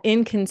was that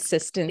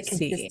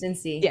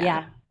inconsistency.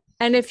 Yeah.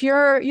 And if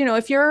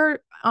you're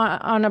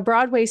on a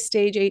Broadway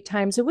stage 8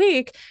 times a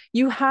week,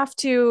 you have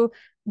to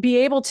be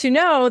able to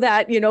know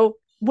that,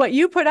 what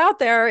you put out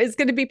there is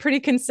going to be pretty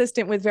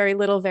consistent with very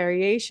little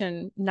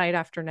variation night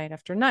after night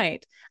after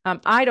night.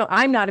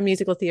 I'm not a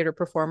musical theater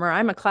performer.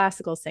 I'm a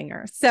classical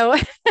singer. So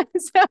I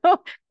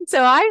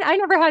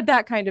never had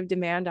that kind of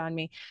demand on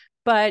me,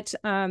 but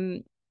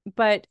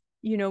that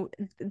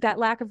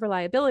lack of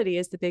reliability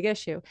is the big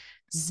issue.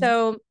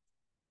 So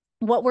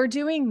what we're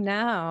doing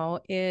now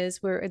is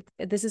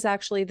this is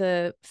actually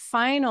the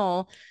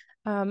final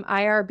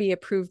IRB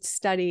approved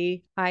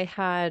study I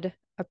had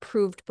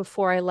approved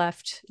before I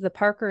left the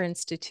Parker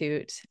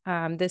Institute.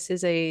 This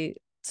is a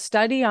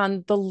study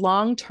on the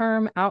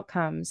long-term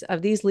outcomes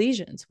of these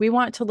lesions. We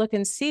want to look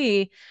and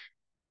see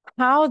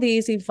how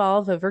these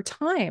evolve over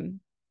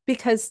time,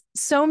 because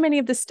so many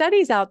of the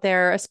studies out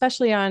there,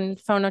 especially on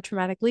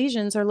phonotraumatic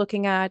lesions, are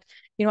looking at,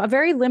 a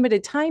very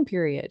limited time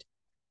period,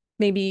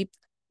 maybe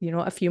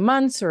a few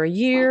months or a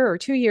year or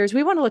 2 years.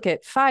 We want to look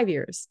at 5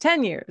 years,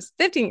 10 years,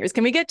 15 years.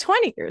 Can we get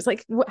 20 years?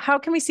 Like, how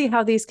can we see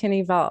how these can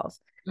evolve?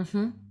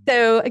 Mm-hmm.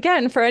 So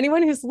again, for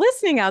anyone who's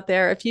listening out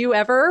there, if you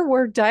ever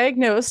were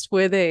diagnosed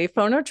with a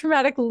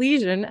phonotraumatic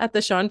lesion at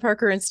the Sean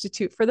Parker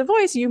Institute for the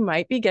Voice, you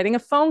might be getting a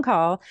phone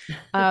call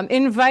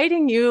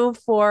inviting you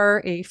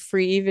for a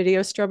free video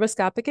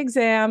stroboscopic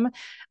exam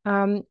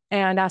and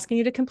asking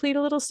you to complete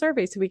a little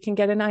survey so we can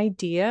get an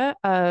idea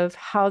of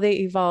how they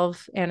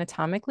evolve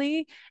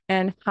anatomically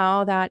and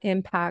how that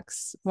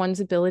impacts one's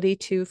ability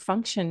to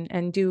function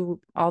and do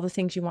all the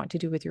things you want to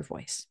do with your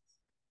voice.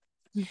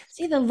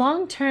 See, the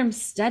long-term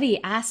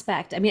study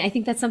aspect, I mean, I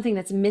think that's something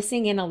that's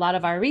missing in a lot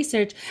of our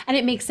research, and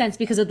it makes sense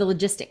because of the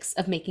logistics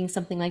of making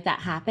something like that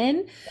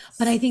happen.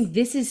 But I think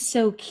this is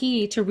so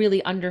key to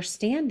really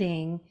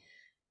understanding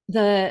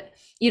the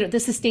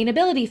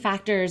sustainability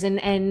factors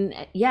and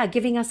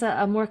giving us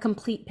a more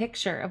complete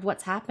picture of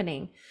what's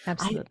happening.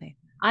 Absolutely.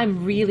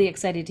 I'm really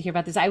excited to hear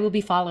about this. I will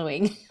be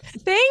following.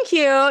 Thank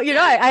you.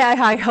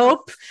 I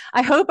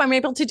hope I'm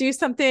able to do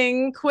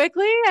something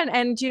quickly. And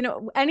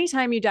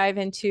anytime you dive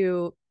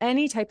into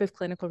any type of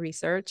clinical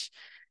research,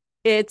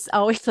 it's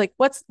always like,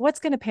 what's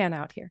going to pan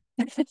out here?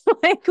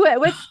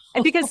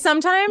 Because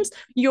sometimes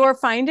your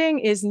finding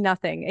is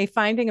nothing, a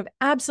finding of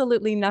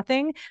absolutely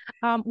nothing,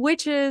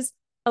 which is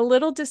a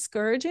little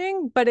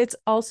discouraging, but it's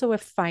also a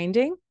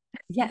finding.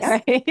 Yes.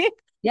 Right?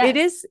 Yeah. It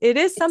is something.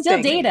 It's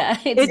still data.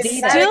 It's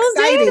data. still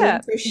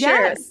data. For sure.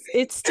 Yes,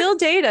 it's still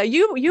data.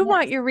 You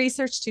want your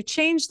research to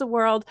change the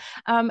world,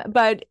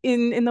 but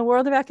in the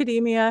world of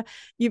academia,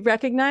 you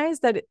recognize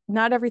that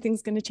not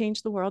everything's going to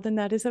change the world, and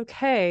that is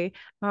okay,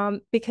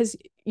 because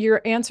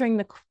you're answering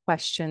the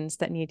questions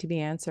that need to be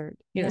answered.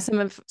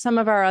 Some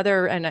of our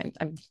other, and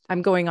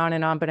I'm going on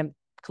and on, but I'm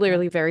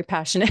clearly very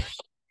passionate.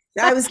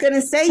 I was going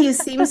to say, you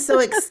seem so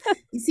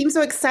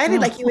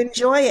excited, like you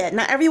enjoy it.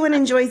 Not everyone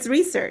enjoys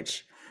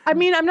research. I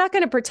mean, I'm not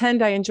going to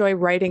pretend I enjoy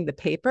writing the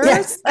papers.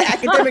 Yes,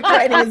 academic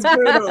writing is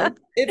brutal.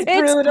 It's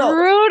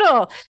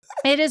brutal.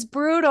 It is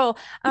brutal.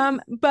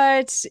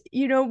 But,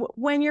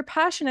 when you're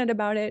passionate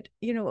about it,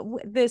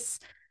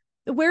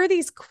 where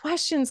these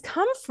questions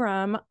come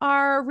from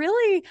are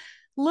really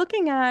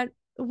looking at,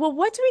 well,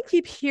 what do we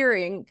keep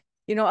hearing?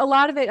 A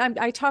lot of it,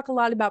 I talk a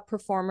lot about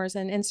performers,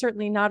 and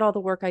certainly not all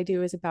the work I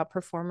do is about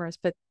performers,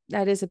 but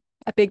that is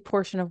a big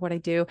portion of what I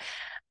do.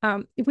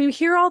 We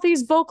hear all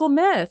these vocal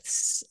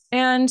myths.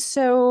 And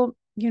so,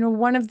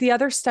 one of the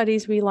other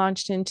studies we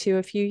launched into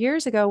a few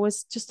years ago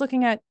was just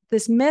looking at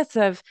this myth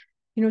of,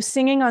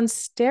 singing on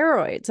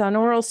steroids, on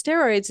oral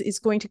steroids, is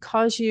going to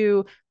cause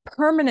you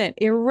permanent,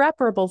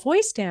 irreparable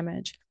voice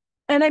damage.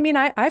 And I mean,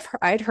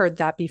 I'd heard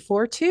that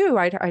before too.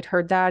 I'd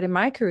heard that in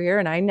my career,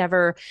 and I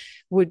never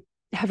would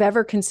have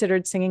ever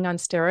considered singing on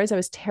steroids. I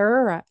was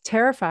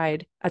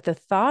terrified at the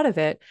thought of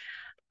it.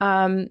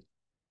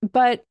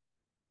 But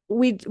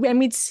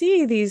we'd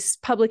see these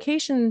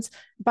publications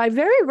by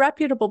very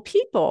reputable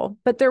people,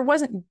 but there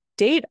wasn't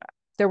data.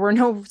 There were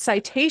no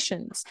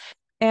citations.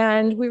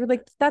 And we were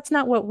like, that's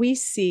not what we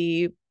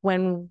see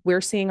when we're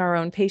seeing our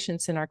own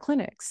patients in our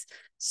clinics.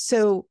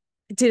 So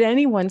did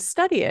anyone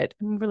study it?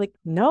 And we're like,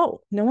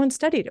 no one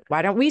studied it.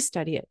 Why don't we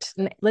study it?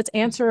 And let's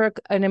answer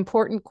an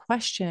important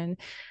question.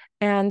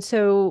 And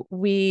so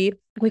we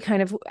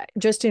kind of,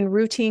 just in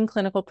routine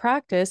clinical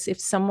practice, if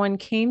someone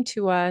came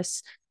to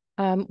us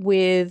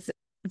with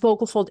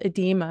vocal fold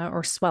edema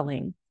or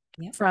swelling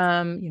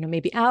from,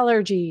 maybe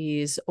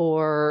allergies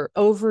or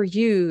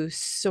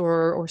overuse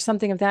or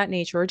something of that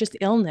nature, or just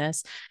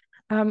illness,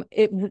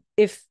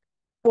 if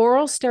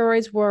oral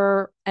steroids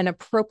were an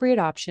appropriate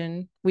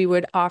option, we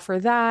would offer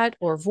that,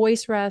 or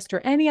voice rest, or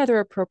any other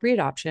appropriate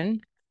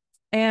option.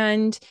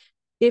 And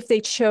if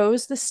they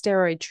chose the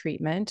steroid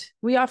treatment,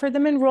 we offered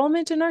them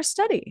enrollment in our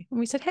study. And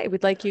we said, hey,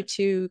 we'd like you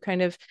to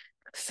kind of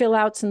fill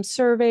out some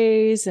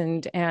surveys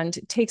and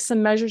take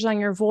some measures on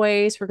your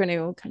voice. We're going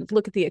to kind of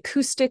look at the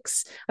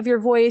acoustics of your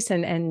voice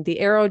and the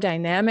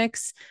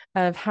aerodynamics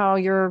of how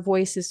your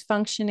voice is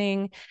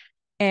functioning.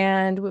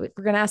 And we're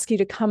going to ask you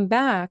to come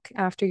back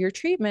after your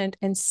treatment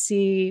and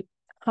see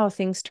how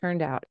things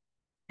turned out.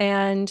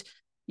 And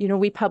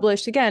we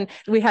published, again,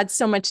 we had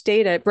so much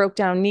data, it broke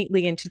down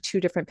neatly into 2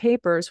 different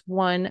papers,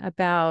 one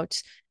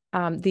about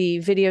the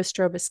video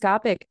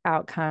stroboscopic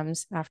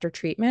outcomes after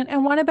treatment,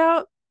 and one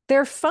about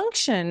their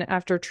function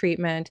after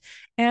treatment.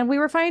 And we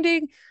were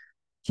finding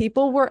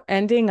people were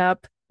ending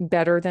up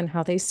better than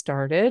how they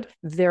started.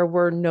 There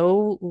were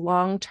no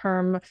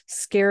long-term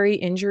scary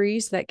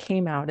injuries that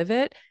came out of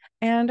it.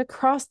 And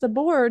across the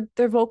board,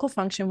 their vocal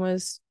function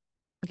was,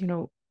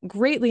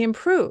 greatly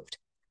improved.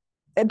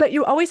 But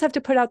you always have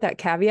to put out that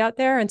caveat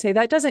there and say,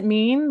 that doesn't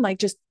mean like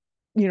just,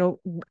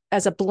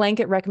 as a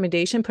blanket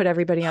recommendation, put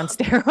everybody on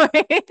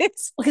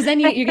steroids. Because then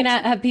you're going to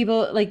have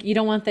people like, you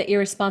don't want the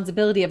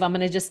irresponsibility of, I'm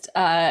going to just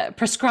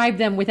prescribe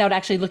them without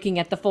actually looking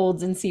at the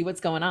folds and see what's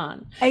going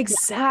on.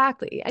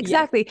 Exactly.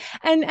 Yeah.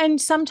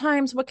 And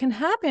sometimes what can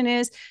happen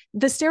is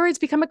the steroids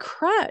become a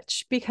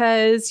crutch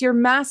because you're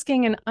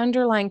masking an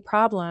underlying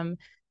problem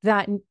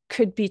that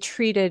could be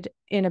treated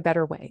in a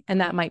better way.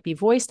 And that might be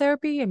voice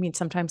therapy. I mean,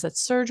 sometimes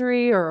that's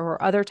surgery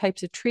or other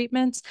types of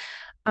treatments.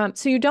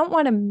 So you don't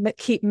want to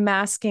keep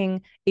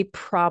masking a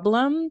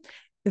problem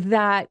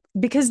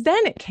because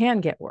then it can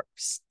get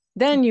worse.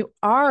 Then you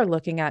are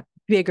looking at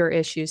bigger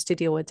issues to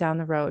deal with down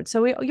the road.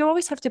 So you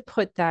always have to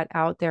put that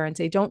out there and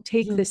say, don't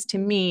take this to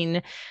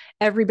mean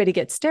everybody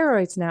gets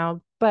steroids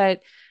now,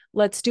 but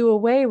let's do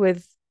away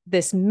with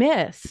this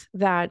myth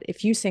that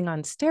if you sing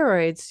on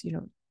steroids,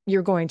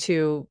 you're going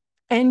to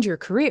end your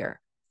career.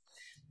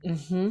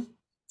 Mm-hmm.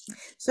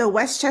 So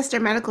Westchester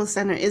Medical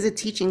Center is a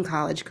teaching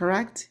college,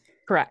 correct?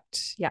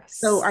 Correct. Yes.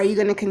 So are you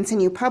going to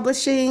continue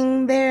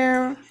publishing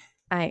there?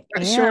 I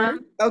Not am. sure.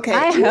 Okay.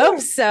 I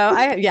hope so.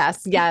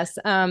 Yes.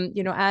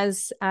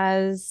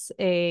 As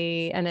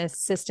an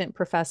assistant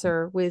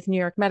professor with New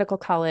York Medical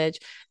College,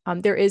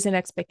 there is an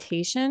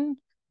expectation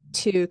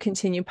to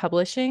continue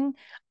publishing.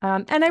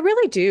 And I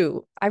really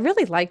do. I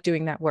really like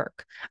doing that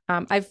work.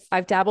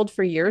 I've dabbled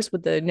for years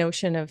with the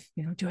notion of,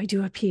 do I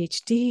do a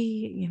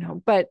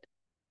PhD? But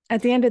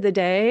at the end of the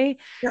day,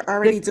 you're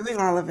already doing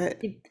all of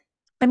it.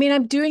 I mean,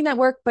 I'm doing that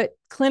work, but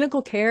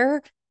clinical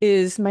care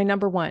is my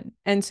number one.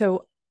 And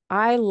so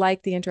I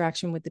like the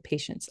interaction with the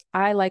patients.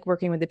 I like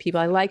working with the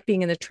people. I like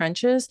being in the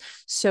trenches.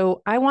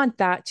 So I want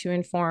that to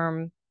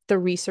inform the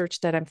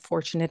research that I'm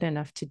fortunate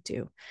enough to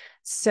do.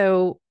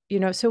 So,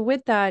 so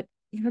with that,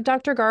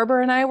 Dr. Garber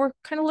and I were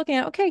kind of looking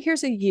at, okay,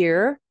 here's a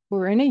year.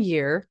 We're in a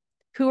year.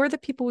 Who are the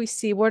people we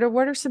see? What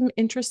are some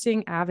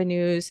interesting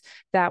avenues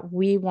that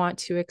we want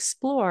to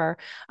explore?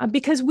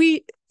 Because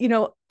we,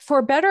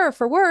 for better or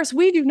for worse,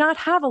 we do not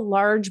have a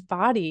large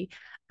body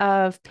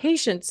of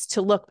patients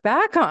to look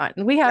back on.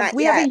 We have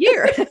a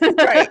year.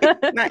 Right.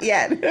 Not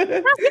yet.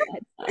 Not yet.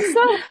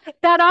 So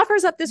that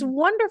offers up this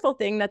wonderful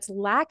thing that's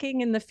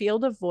lacking in the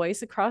field of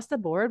voice across the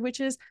board,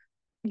 which is,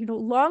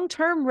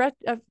 long-term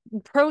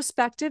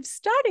prospective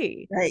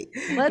study. Right.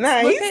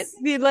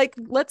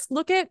 Let's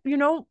look at,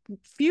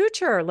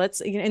 future.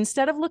 Let's,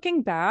 instead of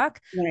looking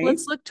back,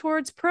 let's look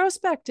towards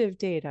prospective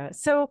data.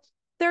 So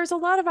there's a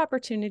lot of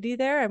opportunity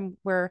there, and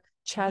we're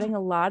chatting a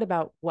lot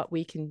about what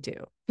we can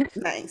do.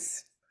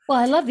 Nice. Well,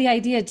 I love the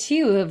idea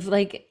too of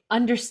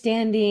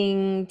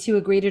understanding to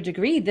a greater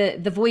degree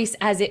the voice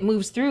as it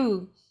moves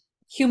through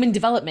human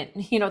development,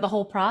 the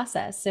whole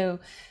process. So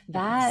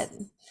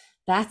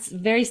that's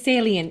very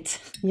salient.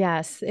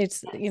 Yes.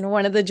 It's,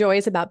 one of the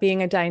joys about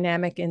being a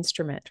dynamic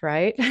instrument,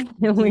 right?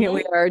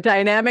 We are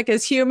dynamic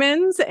as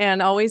humans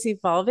and always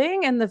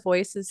evolving, and the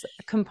voice is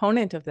a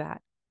component of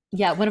that.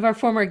 Yeah, one of our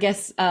former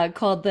guests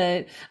called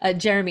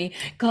Jeremy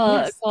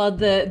called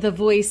the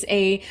voice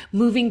a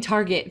moving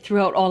target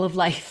throughout all of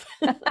life.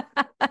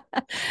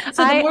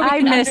 So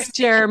I miss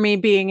Jeremy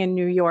being in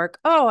New York.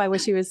 Oh, I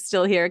wish he was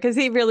still here, because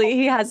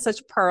he has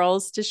such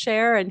pearls to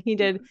share, and he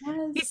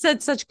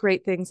said such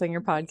great things on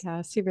your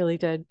podcast. He really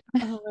did.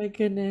 Oh my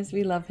goodness,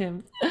 we love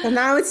him. So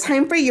now it's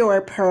time for your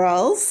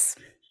pearls.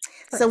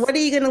 So what are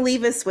you going to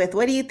leave us with?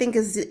 What do you think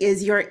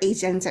is your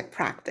agentic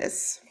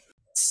practice?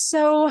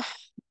 So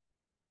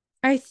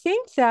I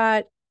think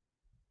that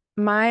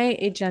my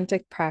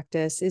agentic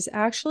practice is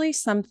actually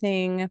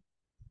something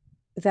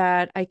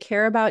that I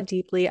care about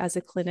deeply as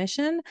a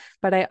clinician,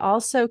 but I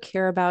also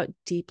care about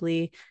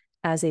deeply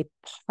as a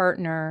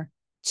partner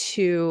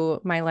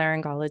to my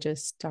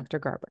laryngologist, Dr.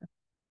 Garber.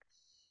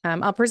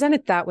 I'll present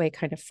it that way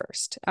kind of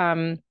first.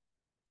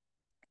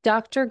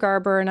 Dr.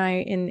 Garber and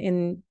I,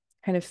 in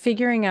kind of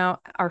figuring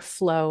out our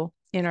flow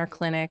in our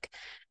clinic,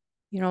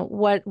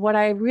 what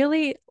I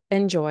really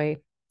enjoy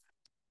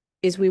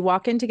is we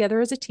walk in together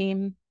as a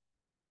team.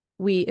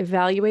 We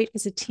evaluate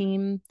as a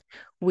team.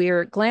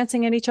 We're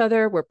glancing at each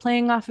other. We're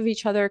playing off of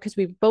each other because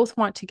we both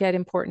want to get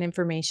important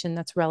information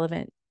that's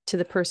relevant to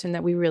the person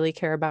that we really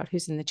care about,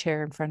 who's in the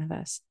chair in front of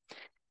us.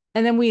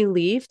 And then we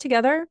leave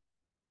together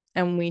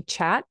and we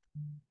chat,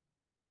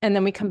 and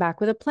then we come back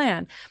with a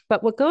plan.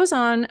 But what goes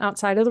on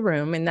outside of the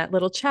room in that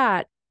little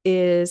chat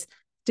is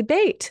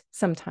debate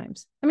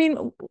sometimes. I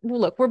mean,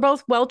 look, we're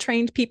both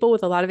well-trained people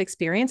with a lot of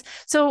experience.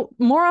 So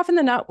more often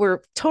than not, we're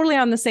totally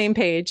on the same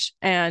page,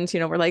 and,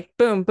 we're like,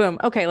 boom, boom.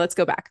 Okay, let's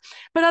go back.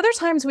 But other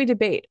times we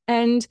debate.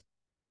 And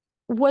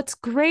what's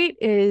great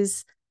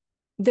is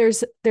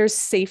there's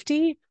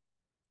safety.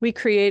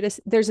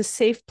 There's a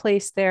safe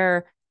place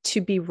there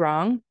to be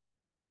wrong.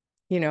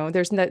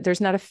 There's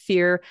not a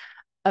fear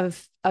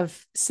of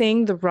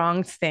saying the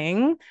wrong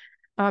thing.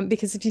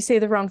 Because if you say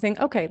the wrong thing,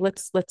 okay,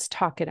 let's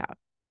talk it out.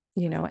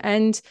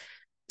 And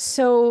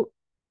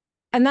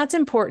that's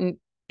important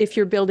if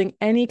you're building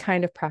any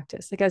kind of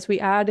practice. Like, as we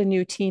add a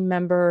new team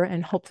member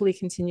and hopefully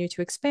continue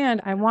to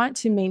expand, I want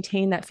to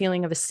maintain that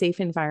feeling of a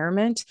safe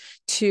environment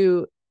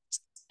to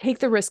take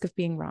the risk of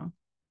being wrong.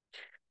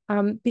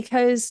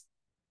 Because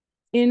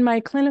in my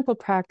clinical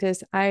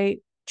practice, I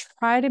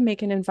try to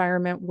make an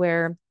environment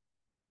where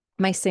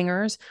my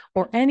singers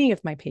or any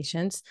of my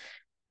patients,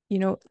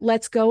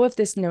 let's go of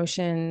this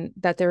notion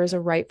that there is a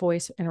right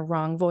voice and a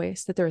wrong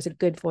voice, that there is a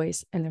good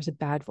voice and there's a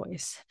bad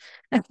voice.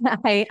 I'm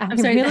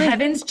sorry, the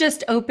heavens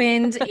just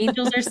opened.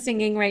 Angels are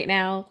singing right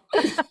now.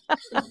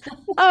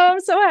 Oh, I'm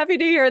so happy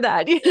to hear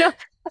that,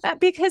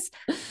 because,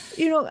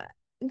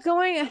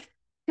 going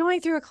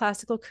through a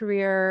classical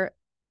career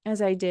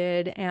as I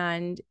did,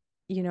 and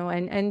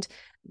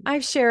I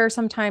share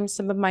sometimes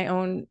some of my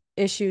own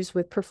issues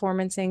with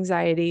performance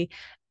anxiety,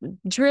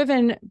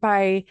 driven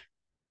by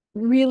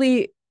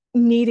really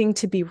needing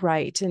to be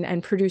right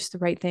and produce the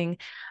right thing.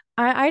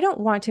 I don't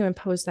want to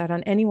impose that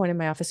on anyone in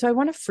my office. So I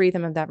want to free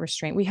them of that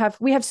restraint. We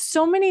have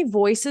so many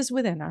voices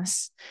within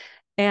us,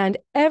 and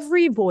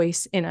every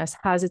voice in us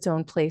has its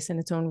own place and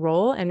its own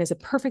role, and is a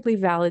perfectly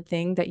valid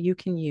thing that you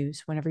can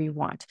use whenever you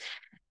want.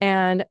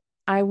 And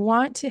I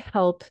want to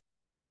help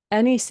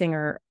any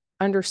singer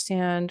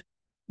understand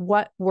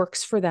what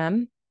works for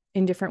them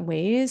in different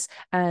ways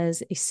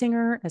as a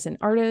singer, as an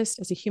artist,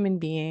 as a human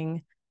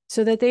being,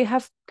 so that they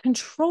have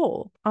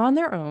control on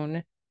their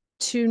own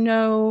to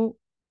know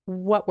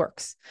what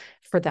works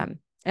for them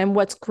and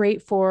what's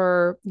great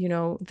for,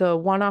 the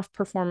one-off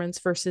performance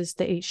versus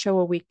the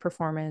 8-show-a-week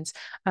performance.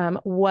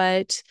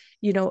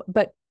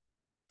 But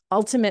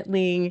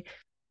ultimately,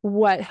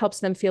 what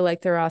helps them feel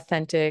like their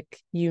authentic,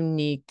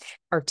 unique,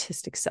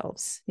 artistic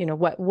selves.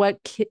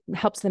 What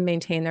helps them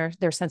maintain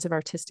their sense of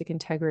artistic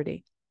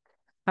integrity.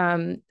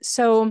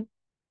 So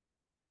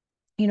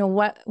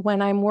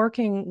when I'm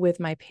working with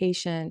my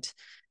patient,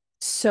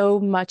 so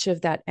much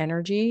of that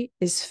energy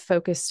is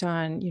focused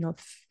on,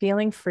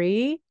 feeling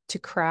free to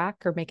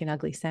crack or make an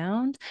ugly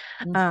sound,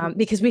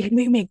 because we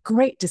make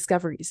great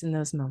discoveries in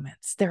those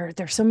moments.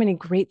 There's so many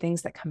great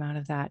things that come out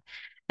of that.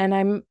 And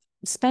I'm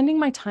spending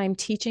my time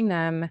teaching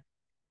them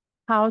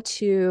how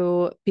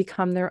to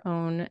become their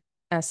own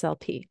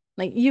SLP.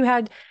 Like you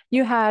had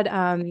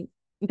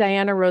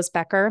Diana Rose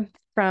Becker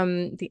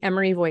from the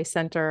Emory Voice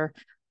Center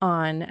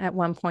on at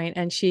one point,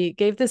 and she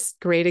gave this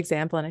great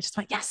example, and I just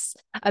went, yes,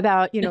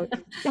 about, you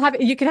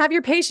can have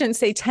your patients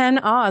say 10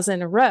 ahs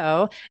in a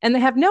row and they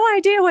have no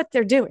idea what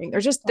they're doing. They're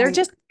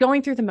just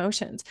going through the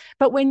motions.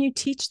 But when you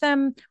teach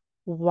them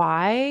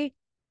why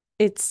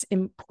it's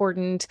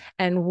important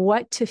and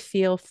what to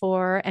feel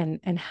for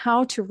and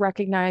how to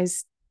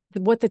recognize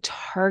what the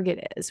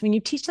target is, when you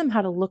teach them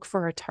how to look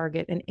for a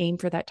target and aim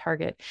for that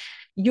target,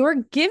 you're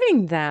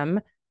giving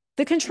them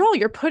the control.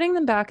 You're putting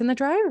them back in the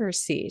driver's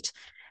seat.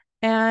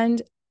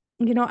 And,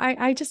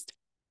 I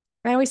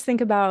always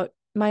think about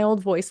my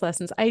old voice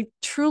lessons. I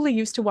truly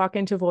used to walk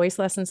into voice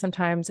lessons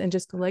sometimes and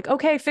just go like,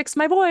 okay, fix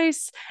my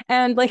voice.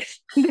 And like,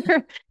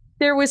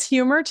 there was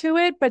humor to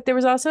it, but there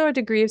was also a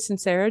degree of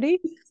sincerity,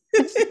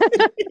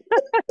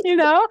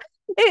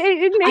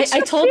 It makes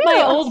I told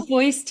my old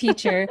voice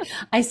teacher,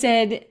 I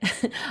said,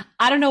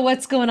 I don't know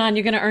what's going on.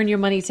 You're going to earn your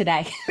money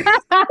today. Like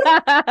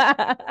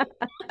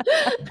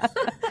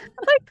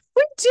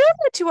we do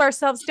that to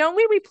ourselves, don't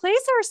we? We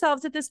place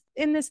ourselves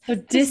in this so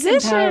position.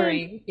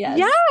 Disempowering.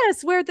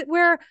 Yes, where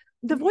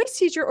the voice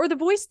teacher or the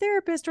voice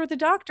therapist or the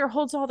doctor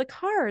holds all the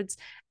cards.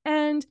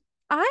 And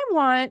I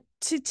want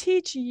to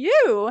teach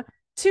you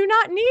to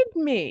not need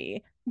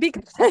me,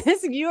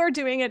 because you are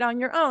doing it on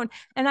your own.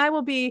 And I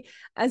will be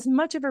as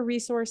much of a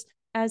resource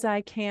as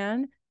I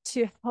can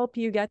to help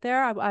you get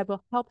there. I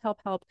will help to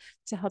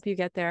help you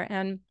get there.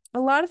 And a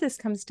lot of this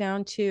comes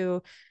down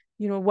to,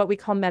 what we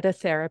call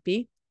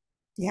metatherapy.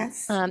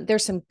 Yes.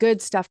 There's some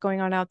good stuff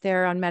going on out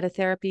there on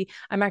metatherapy.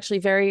 I'm actually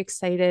very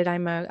excited.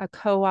 I'm a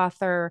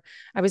co-author.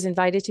 I was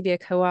invited to be a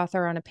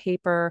co-author on a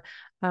paper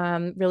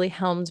really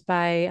helmed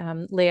by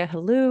Leah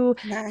Halou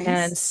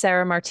and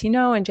Sarah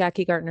Martineau and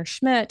Jackie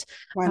Gartner-Schmidt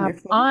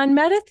on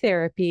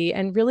metatherapy,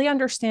 and really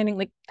understanding,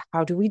 like,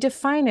 how do we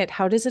define it?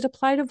 How does it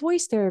apply to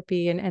voice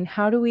therapy? And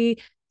how do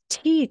we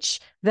teach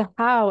the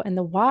how and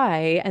the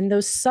why and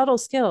those subtle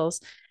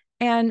skills?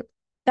 And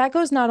that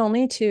goes not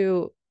only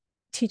to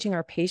teaching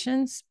our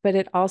patients, but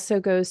it also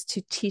goes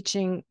to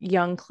teaching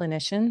young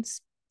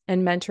clinicians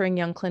and mentoring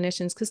young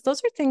clinicians, because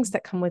those are things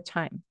that come with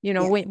time.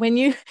 When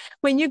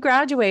you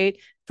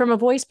graduate from a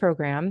voice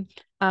program,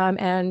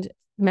 and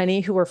many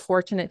who were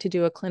fortunate to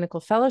do a clinical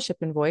fellowship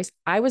in voice,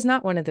 I was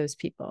not one of those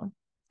people.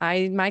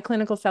 My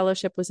clinical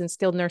fellowship was in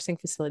skilled nursing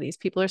facilities.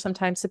 People are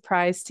sometimes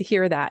surprised to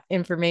hear that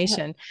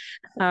information.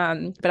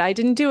 But I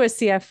didn't do a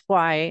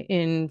CFY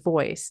in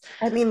voice.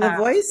 I mean, the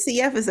voice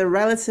CF is a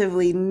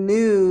relatively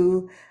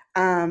new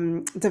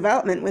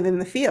development within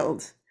the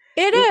field.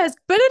 It is,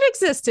 but it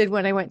existed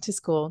when I went to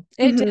school.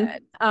 It did.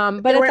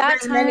 But there at weren't that very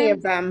time, many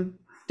of them.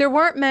 There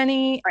weren't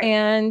many. Right.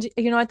 And,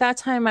 at that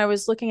time I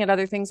was looking at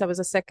other things. I was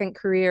a second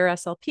career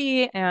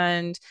SLP,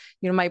 and,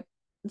 my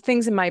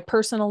things in my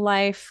personal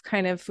life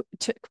kind of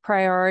took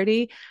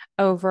priority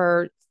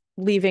over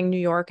leaving New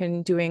York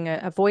and doing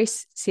a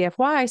voice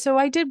CFY. So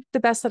I did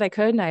the best that I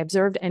could. And I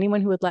observed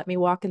anyone who would let me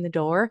walk in the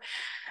door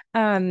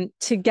to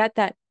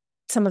get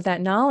some of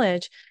that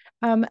knowledge.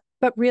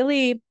 But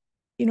really,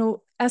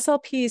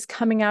 SLPs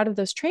coming out of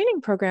those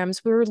training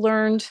programs, we were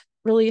learned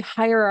really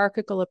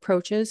hierarchical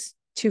approaches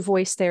to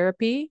voice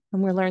therapy,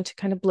 and we're learned to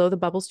kind of blow the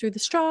bubbles through the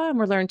straw, and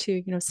we're learned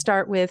to,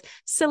 start with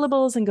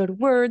syllables and go to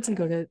words and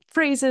go to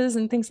phrases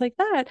and things like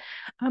that.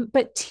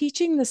 But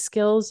teaching the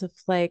skills of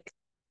like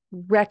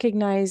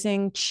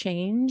recognizing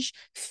change,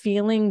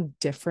 feeling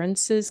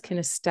differences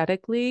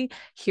kinesthetically,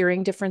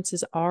 hearing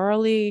differences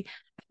orally,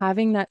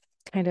 having that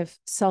kind of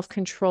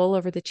self-control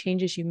over the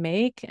changes you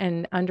make,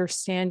 and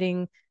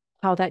understanding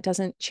how that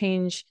doesn't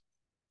change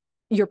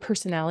your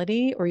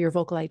personality or your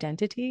vocal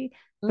identity,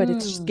 but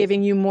it's just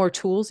giving you more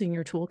tools in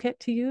your toolkit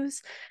to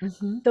use.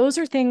 Those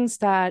are things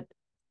that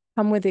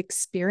come with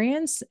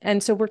experience.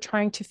 And so we're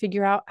trying to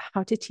figure out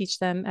how to teach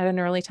them at an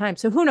early time.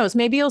 So who knows,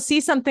 maybe you'll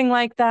see something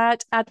like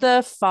that at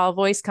the Fall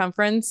Voice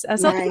Conference,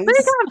 SLP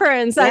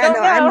conference. Yeah,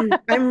 I don't know.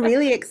 I'm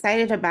really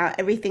excited about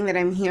everything that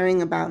I'm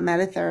hearing about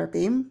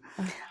metatherapy.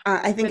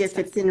 I think it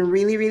fits in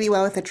really, really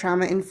well with a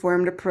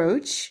trauma-informed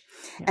approach.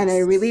 Yes. And I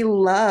really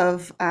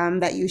love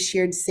that you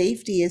shared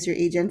safety as your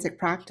agentic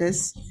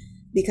practice,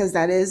 because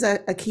that is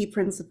a key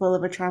principle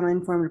of a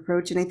trauma-informed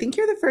approach. And I think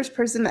you're the first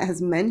person that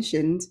has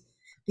mentioned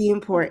the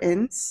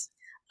importance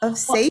of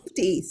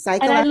safety.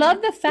 And I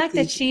love the fact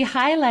that you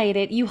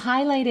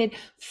highlighted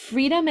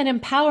freedom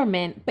and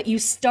empowerment, but you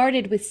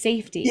started with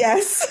safety.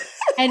 Yes.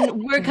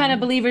 And we're kind of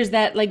believers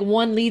that like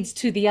one leads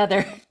to the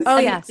other. Oh,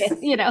 yes.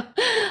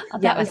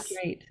 That was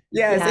great.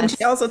 Yes. And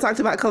she also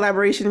talked about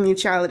collaboration and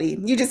mutuality.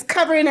 You just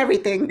covering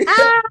everything. She's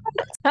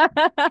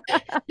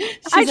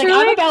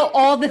I'm about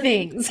all the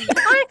things.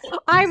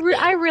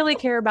 I really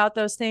care about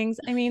those things.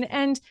 I mean,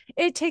 and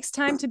it takes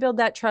time to build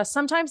that trust.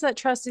 Sometimes that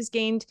trust is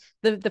gained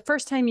the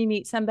first time you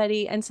meet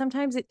somebody, and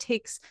sometimes it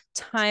takes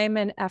time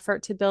and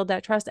effort to build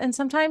that trust. And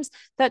sometimes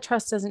that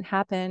trust doesn't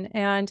happen.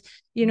 And,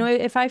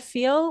 if I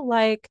feel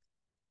like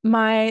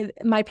my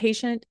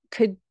patient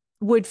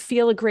would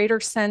feel a greater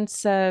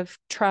sense of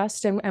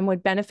trust and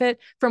would benefit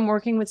from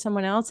working with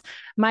someone else,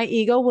 my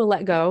ego will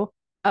let go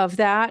of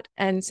that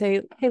and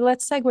say, hey,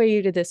 let's segue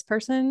you to this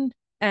person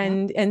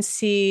and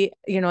see,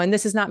 and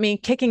this is not me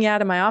kicking you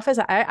out of my office.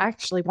 I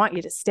actually want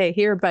you to stay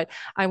here, but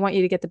I want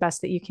you to get the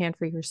best that you can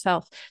for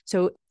yourself.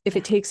 So if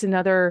it takes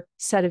another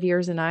set of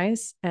ears and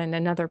eyes and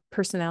another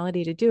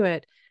personality to do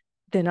it,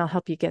 then I'll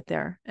help you get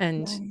there.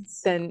 And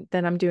then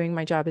I'm doing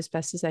my job as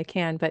best as I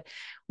can. But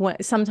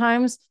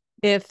sometimes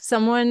if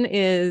someone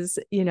is,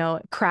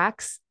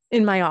 cracks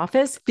in my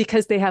office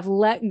because they have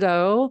let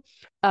go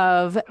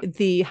of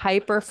the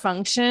hyper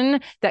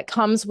function that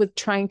comes with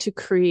trying to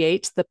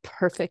create the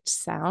perfect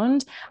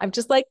sound, I'm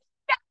just like,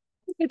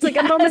 it's like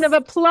a moment of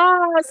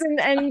applause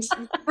and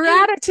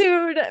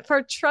gratitude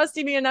for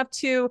trusting me enough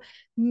to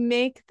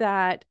make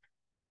that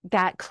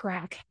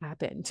crack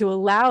happen, to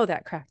allow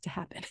that crack to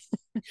happen.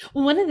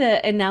 One of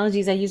the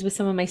analogies I use with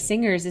some of my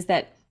singers is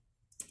that,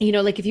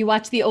 like if you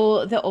watch the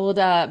old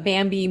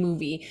Bambi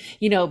movie,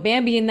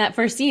 Bambi in that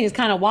first scene is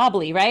kind of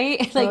wobbly,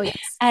 right?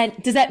 And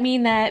does that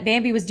mean that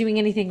Bambi was doing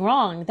anything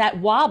wrong? That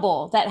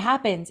wobble that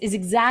happens is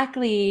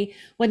exactly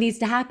what needs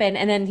to happen.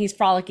 And then he's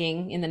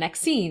frolicking in the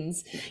next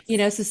scenes,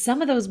 so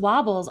some of those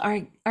wobbles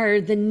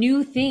are the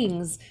new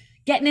things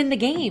getting in the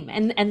game,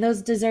 and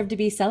those deserve to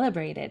be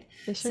celebrated.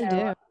 They sure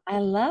do. I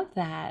love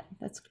that.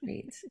 That's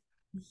great.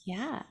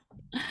 Yeah.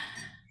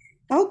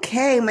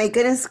 Okay, my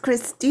goodness,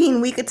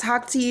 Christine, we could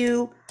talk to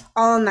you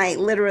all night,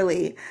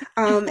 literally.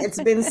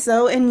 It's been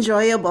so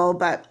enjoyable,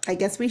 but I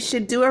guess we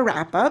should do a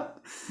wrap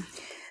up.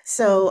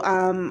 So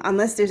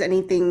unless there's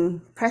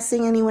anything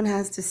pressing anyone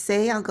has to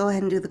say, I'll go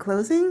ahead and do the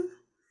closing.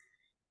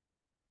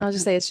 I'll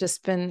just say it's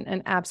just been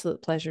an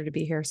absolute pleasure to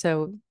be here.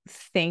 So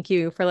thank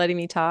you for letting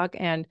me talk.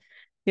 And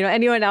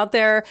anyone out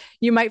there,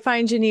 you might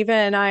find Geneva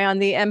and I on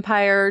the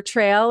Empire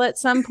Trail at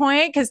some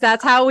point, because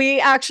that's how we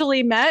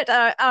actually met,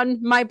 on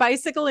my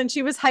bicycle, and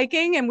she was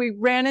hiking, and we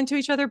ran into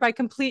each other by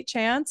complete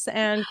chance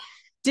and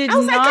did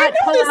not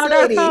pull out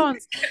our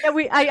phones. And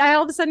I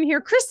all of a sudden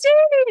hear Christine.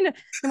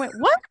 I went,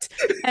 what?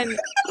 And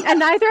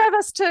neither of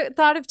us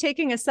thought of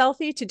taking a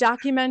selfie to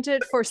document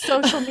it for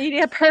social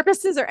media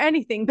purposes or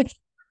anything. But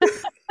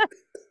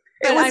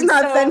it was an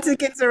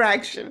authentic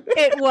interaction.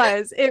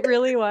 It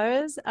really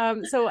was.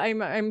 So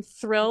I'm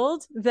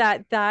thrilled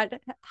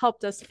that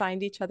helped us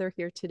find each other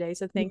here today.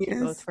 So thank you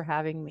both for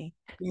having me.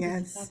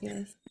 Yes.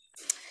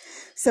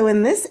 So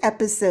in this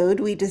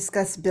episode, we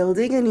discuss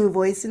building a new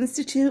voice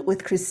institute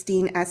with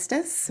Christine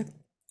Estes,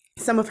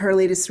 some of her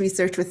latest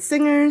research with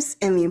singers,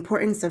 and the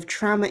importance of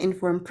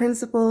trauma-informed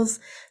principles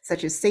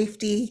such as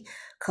safety,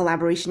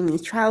 collaboration,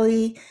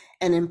 mutuality,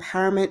 and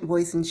empowerment,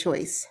 voice, and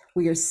choice.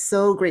 We are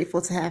so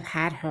grateful to have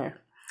had her.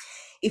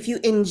 If you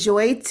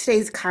enjoyed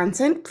today's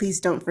content, please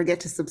don't forget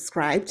to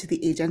subscribe to the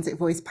Agentic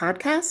Voice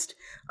Podcast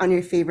on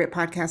your favorite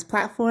podcast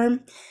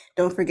platform.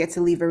 Don't forget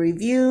to leave a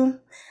review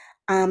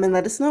and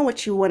let us know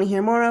what you want to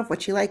hear more of,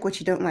 what you like, what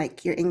you don't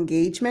like. Your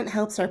engagement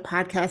helps our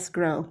podcast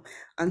grow.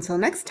 Until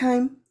next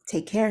time,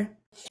 take care.